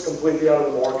for them. It's completely out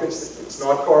of the markets. It's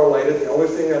not correlated. The only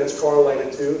thing that it's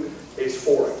correlated to is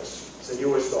Forex. It's in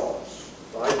US dollars,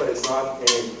 right? But it's not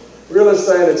in real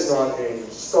estate. It's not in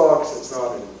stocks. It's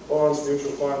not in bonds,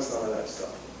 mutual funds, none of that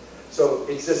stuff. So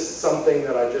it's just something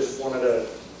that I just wanted to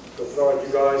throw at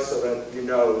you guys so that you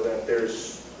know that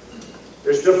there's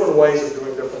different ways of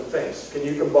doing different things. Can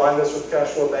you combine this with cash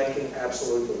flow banking?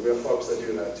 Absolutely. We have folks that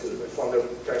do that too. They fund their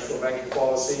cash flow banking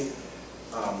policy.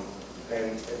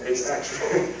 And it's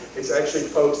actually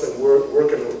folks that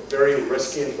work in very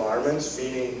risky environments,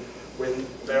 meaning when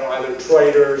they're either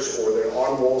traders or they're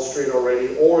on Wall Street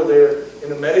already, or they're in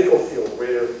the medical field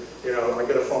where, you know, I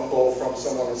get a phone call from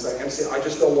someone and say, MC, I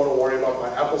just don't want to worry about my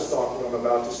Apple stock when I'm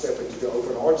about to step into the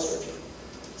open heart surgery.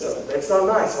 So that's not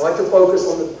nice. I like to focus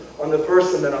on the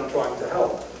person that I'm trying to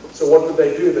help. So what would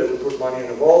they do? They would put money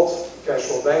in a vault, cash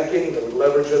flow banking, they would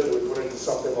leverage it, they would put it into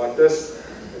something like this.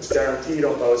 It's guaranteed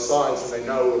on both sides, and they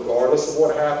know regardless of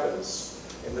what happens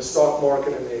in the stock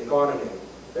market and the economy,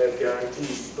 they have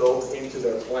guarantees built into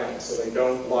their plan, so they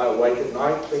don't lie awake at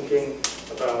night thinking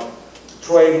about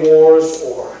trade wars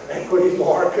or equity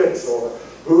markets or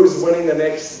who's winning the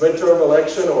next midterm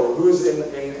election or who's in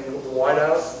the White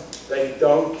House. They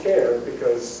don't care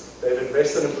because they've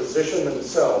invested and positioned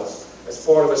themselves as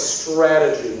part of a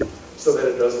strategy so that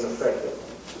it doesn't affect them.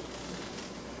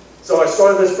 So I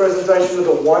started this presentation with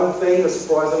the one thing, the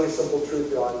surprisingly simple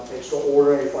truth behind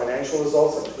extraordinary financial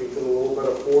results. I tweaked it a little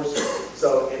bit, of course.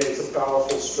 So, and it's a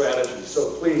powerful strategy.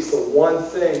 So please, the one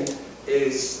thing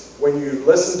is when you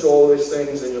listen to all these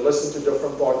things and you listen to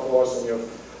different podcasts and you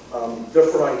have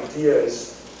different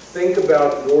ideas, think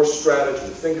about your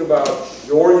strategy. Think about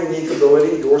your unique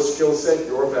ability, your skill set,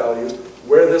 your value,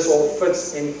 where this all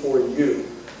fits in for you.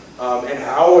 and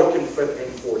how it can fit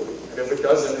in for you. And if it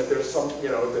doesn't, if there's some,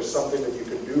 if there's something that you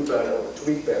can do better or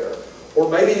tweak better, or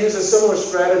maybe use a similar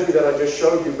strategy that I just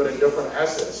showed you, but in different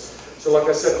assets. So like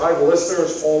I said, I have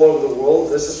listeners all over the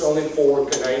world. This is only for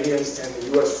Canadians and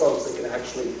the US folks that can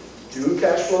actually do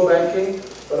cash flow banking.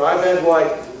 But I've had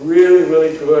like really,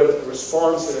 really good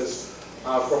responses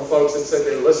from folks that said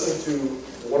they listened to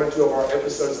one or two of our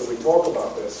episodes that we talk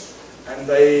about this, and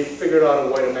they figured out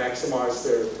a way to maximize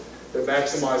their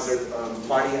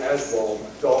money as well,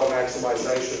 dollar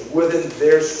maximization within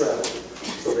their strategy.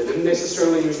 So they didn't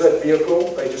necessarily use that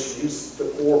vehicle, they just used the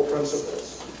core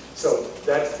principles. So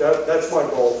that's my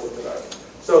goal for today.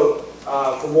 So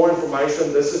for more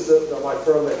information, this is my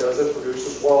firm that does it,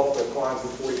 produces wealth for clients in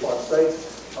 45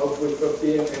 states, hopefully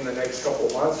 50 in the next couple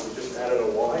of months. We just added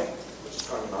a Y, which is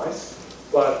kind of nice.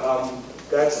 But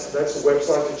that's the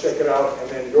website to check it out. And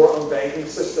then Your Own Banking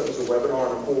System is a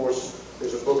webinar and a course.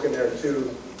 There's a book in there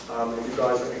too. If you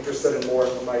guys are interested in more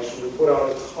information, we put out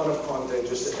a ton of content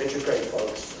just to educate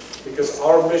folks. Because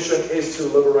our mission is to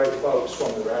liberate folks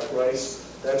from the rat race.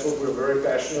 That's what we're very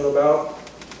passionate about.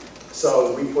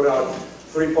 So we put out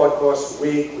 3 podcasts a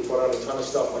week. We put out a ton of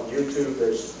stuff on YouTube.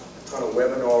 There's a ton of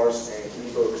webinars and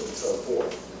ebooks and so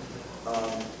forth.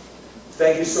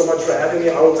 Thank you so much for having me.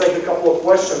 I will take a couple of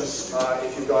questions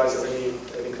if you guys have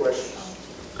any questions.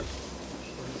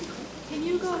 Can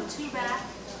you go to back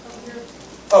of your...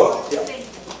 Oh, yeah.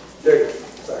 There you go.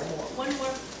 Sorry. One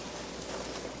more.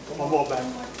 One more back.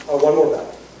 Oh, one more back.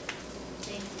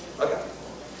 Thank you. Okay.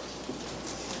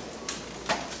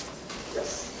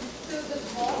 Yes. So the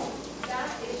vault,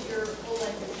 that is your full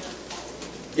life insurance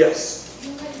policy. Yes.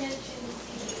 You had mentioned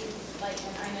CDs, like,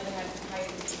 and I know they had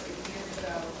hired for years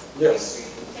ago. Yes.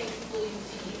 You say people use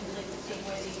CDs like the same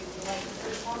way they use the life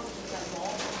insurance policy, is that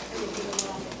vault? It would be a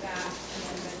little bit back and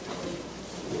then eventually.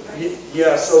 Right?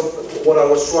 Yeah, so what I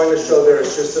was trying to show there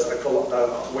is just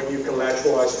when you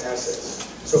collateralize assets.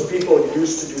 So people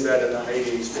used to do that in the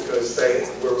 80s because they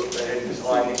had these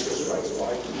high interest rates,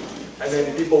 right? And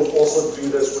then people also do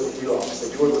this with HELOCs.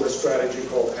 They do it with a strategy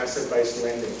called asset-based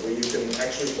lending, where you can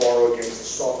actually borrow against the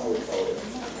stock portfolio.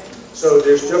 So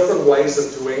there's different ways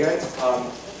of doing it.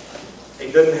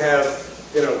 It didn't have,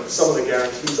 some of the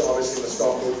guarantees obviously in the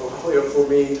stock portfolio for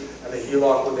me, and the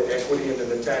HELOC with the equity and then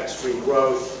the tax-free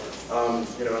growth.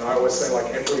 And I always say,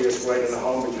 like, equity is great in the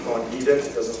home, but you can't eat it.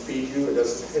 It doesn't feed you. It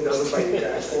doesn't make you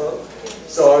cash flow.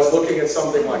 So I was looking at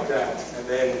something like that, and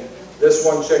then this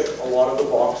one checked a lot of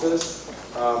the boxes,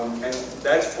 and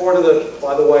that's part of the.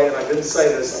 By the way, and I didn't say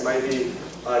this, and maybe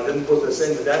I didn't put this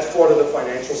in, but that's part of the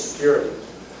financial security.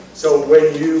 So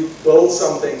when you build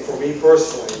something, for me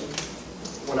personally,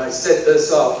 when I set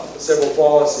this up, several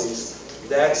policies,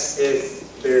 that's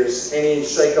if there's any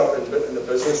shakeup in the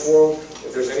business world.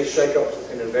 If there's any shakeup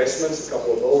in investments, a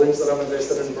couple of buildings that I'm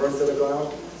invested in burn to the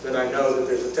ground, then I know that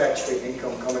there's a tax-free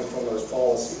income coming from those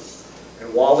policies.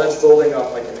 And while that's building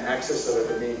up, I can access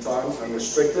it at any time,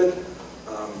 unrestricted.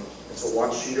 It's a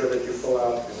one-sheeter that you fill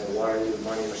out, and they wire you the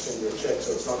money or send you a check.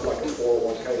 So it's not like a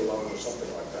 401k loan or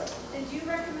something like that. And do you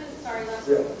recommend, sorry, last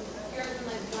Yeah. one, do you recommend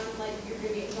like one, like you're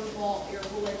going to be at one vault, your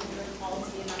whole life insurance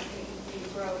policy, and that's going to continue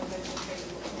to grow and eventually trade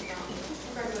will come down? Do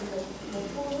you recommend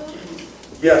multiple of those?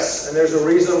 Yes, and there's a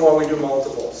reason why we do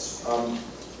multiples.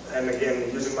 And again,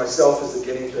 using myself as the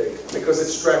guinea pig, because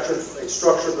it's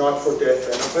structured not for death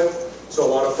benefit. So a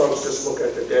lot of folks just look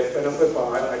at the death benefit, but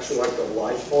I actually like the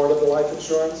life part of the life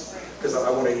insurance because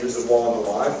I want to use it while I'm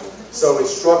alive. So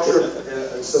it's structured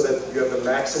so that you have the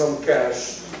maximum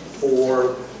cash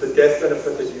for the death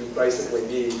benefit that you basically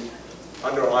need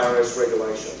under IRS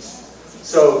regulations.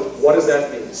 So what does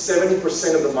that mean?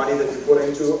 70% of the money that you put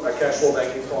into a cash flow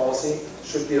banking policy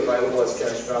should be available as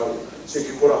cash value. So if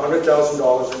you put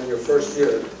 $100,000 in your first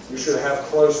year, you should have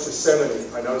close to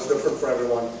 70. I know it's different for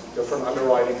everyone, different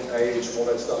underwriting age, all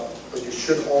that stuff, but you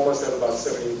should almost have about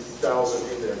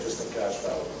 70,000 in there just in cash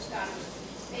value. Got it.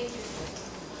 Thank you.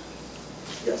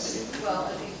 Yes. Well,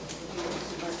 I think you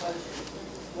answered my question.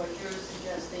 What you're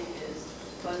suggesting is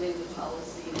funding the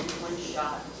policy in one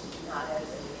shot, not as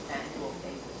an annual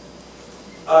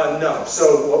payment. No.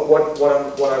 So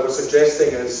what I was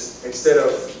suggesting is, instead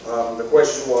of, the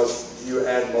question was, do you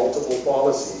add multiple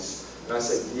policies? And I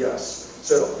said, yes.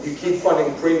 So you keep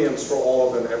funding premiums for all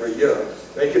of them every year.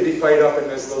 They could be paid up in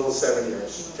as little as 7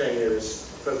 years, 10 years,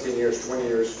 15 years, 20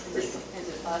 years. Is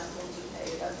it possible to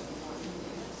pay it up in one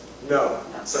year? No.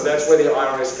 So that's where the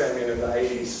IRS came in the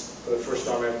 80s for the first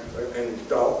time and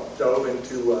dove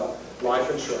into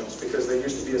life insurance, because there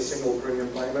used to be a single premium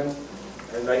payment.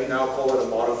 And they now call it a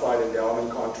modified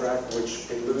endowment contract, which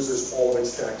it loses all of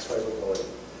its tax favorability.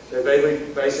 They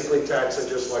basically tax it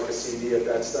just like a CD at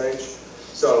that stage.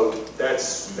 So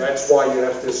that's why you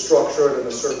have to structure it in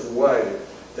a certain way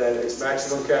that it's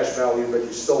maximum cash value, but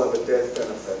you still have a death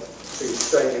benefit. So you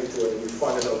stay into it and you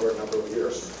fund it over a number of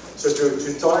years. So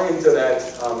to tie into that,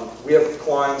 we have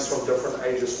clients from different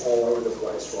ages all over the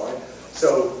place, right?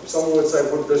 So someone would say,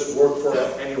 would this work for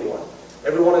anyone?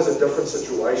 Everyone is a different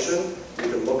situation. You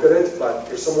can look at it, but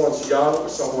if someone's young or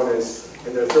someone is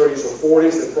in their 30s or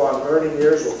 40s, their prime earning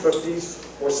years, or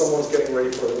 50s, or someone's getting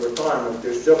ready for retirement,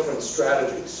 there's different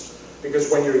strategies.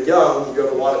 Because when you're young, you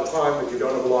have a lot of time, but you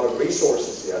don't have a lot of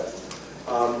resources yet.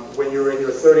 When you're in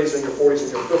your 30s and your 40s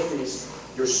and your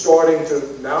 50s, you're starting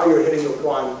to, now you're hitting your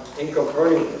prime income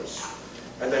earning years.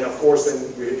 And then of course, then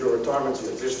you hit your retirement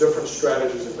years. There's different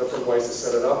strategies and different ways to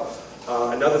set it up.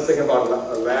 Another thing about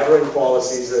laddering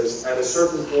policies is at a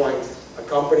certain point, a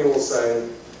company will say,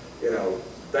 you know,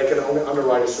 they can only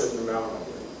underwrite a certain amount of money.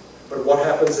 But what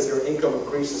happens if your income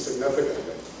increases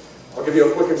significantly? I'll give you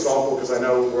a quick example because I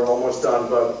know we're almost done,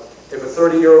 but if a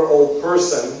 30-year-old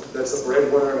person that's a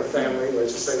breadwinner in a family,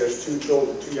 let's just say there's two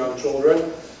young children,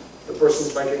 the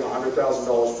person's making $100,000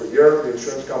 per year, the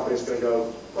insurance company is going to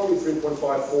go, probably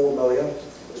 3.54 million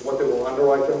is what they will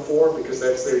underwrite them for because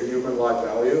that's their human life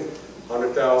value,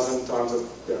 100,000 times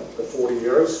the 40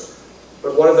 years.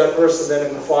 But what if that person then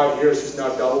in the 5 years he's now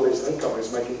doubled his income,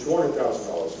 he's making $200,000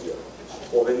 a year?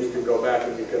 Well, then you can go back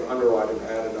and you can underwrite and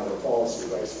add another policy,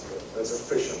 basically. That's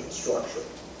efficient structure.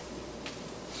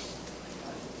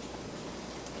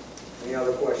 Any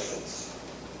other questions?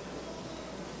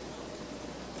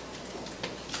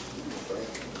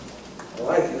 All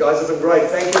right, you guys have been great.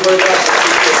 Thank you very much.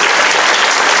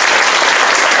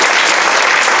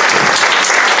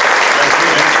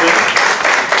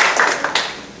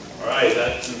 All right,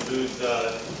 that concludes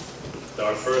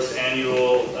our first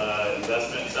annual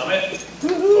investment summit.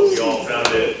 Hope you all found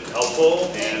it helpful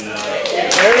and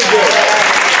Very good.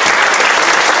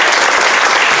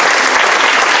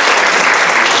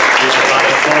 we had a lot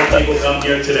of smart people come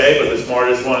here today, but the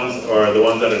smartest ones are the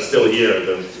ones that are still here.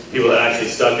 The people that actually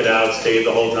stuck it out, stayed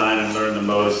the whole time, and learned the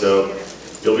most. So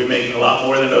you'll be making a lot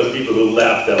more than those people who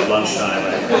left at lunchtime,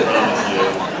 I promise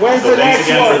you. When's So the thanks next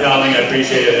again one? for coming. I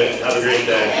appreciate it. Have a great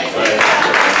day.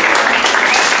 Bye.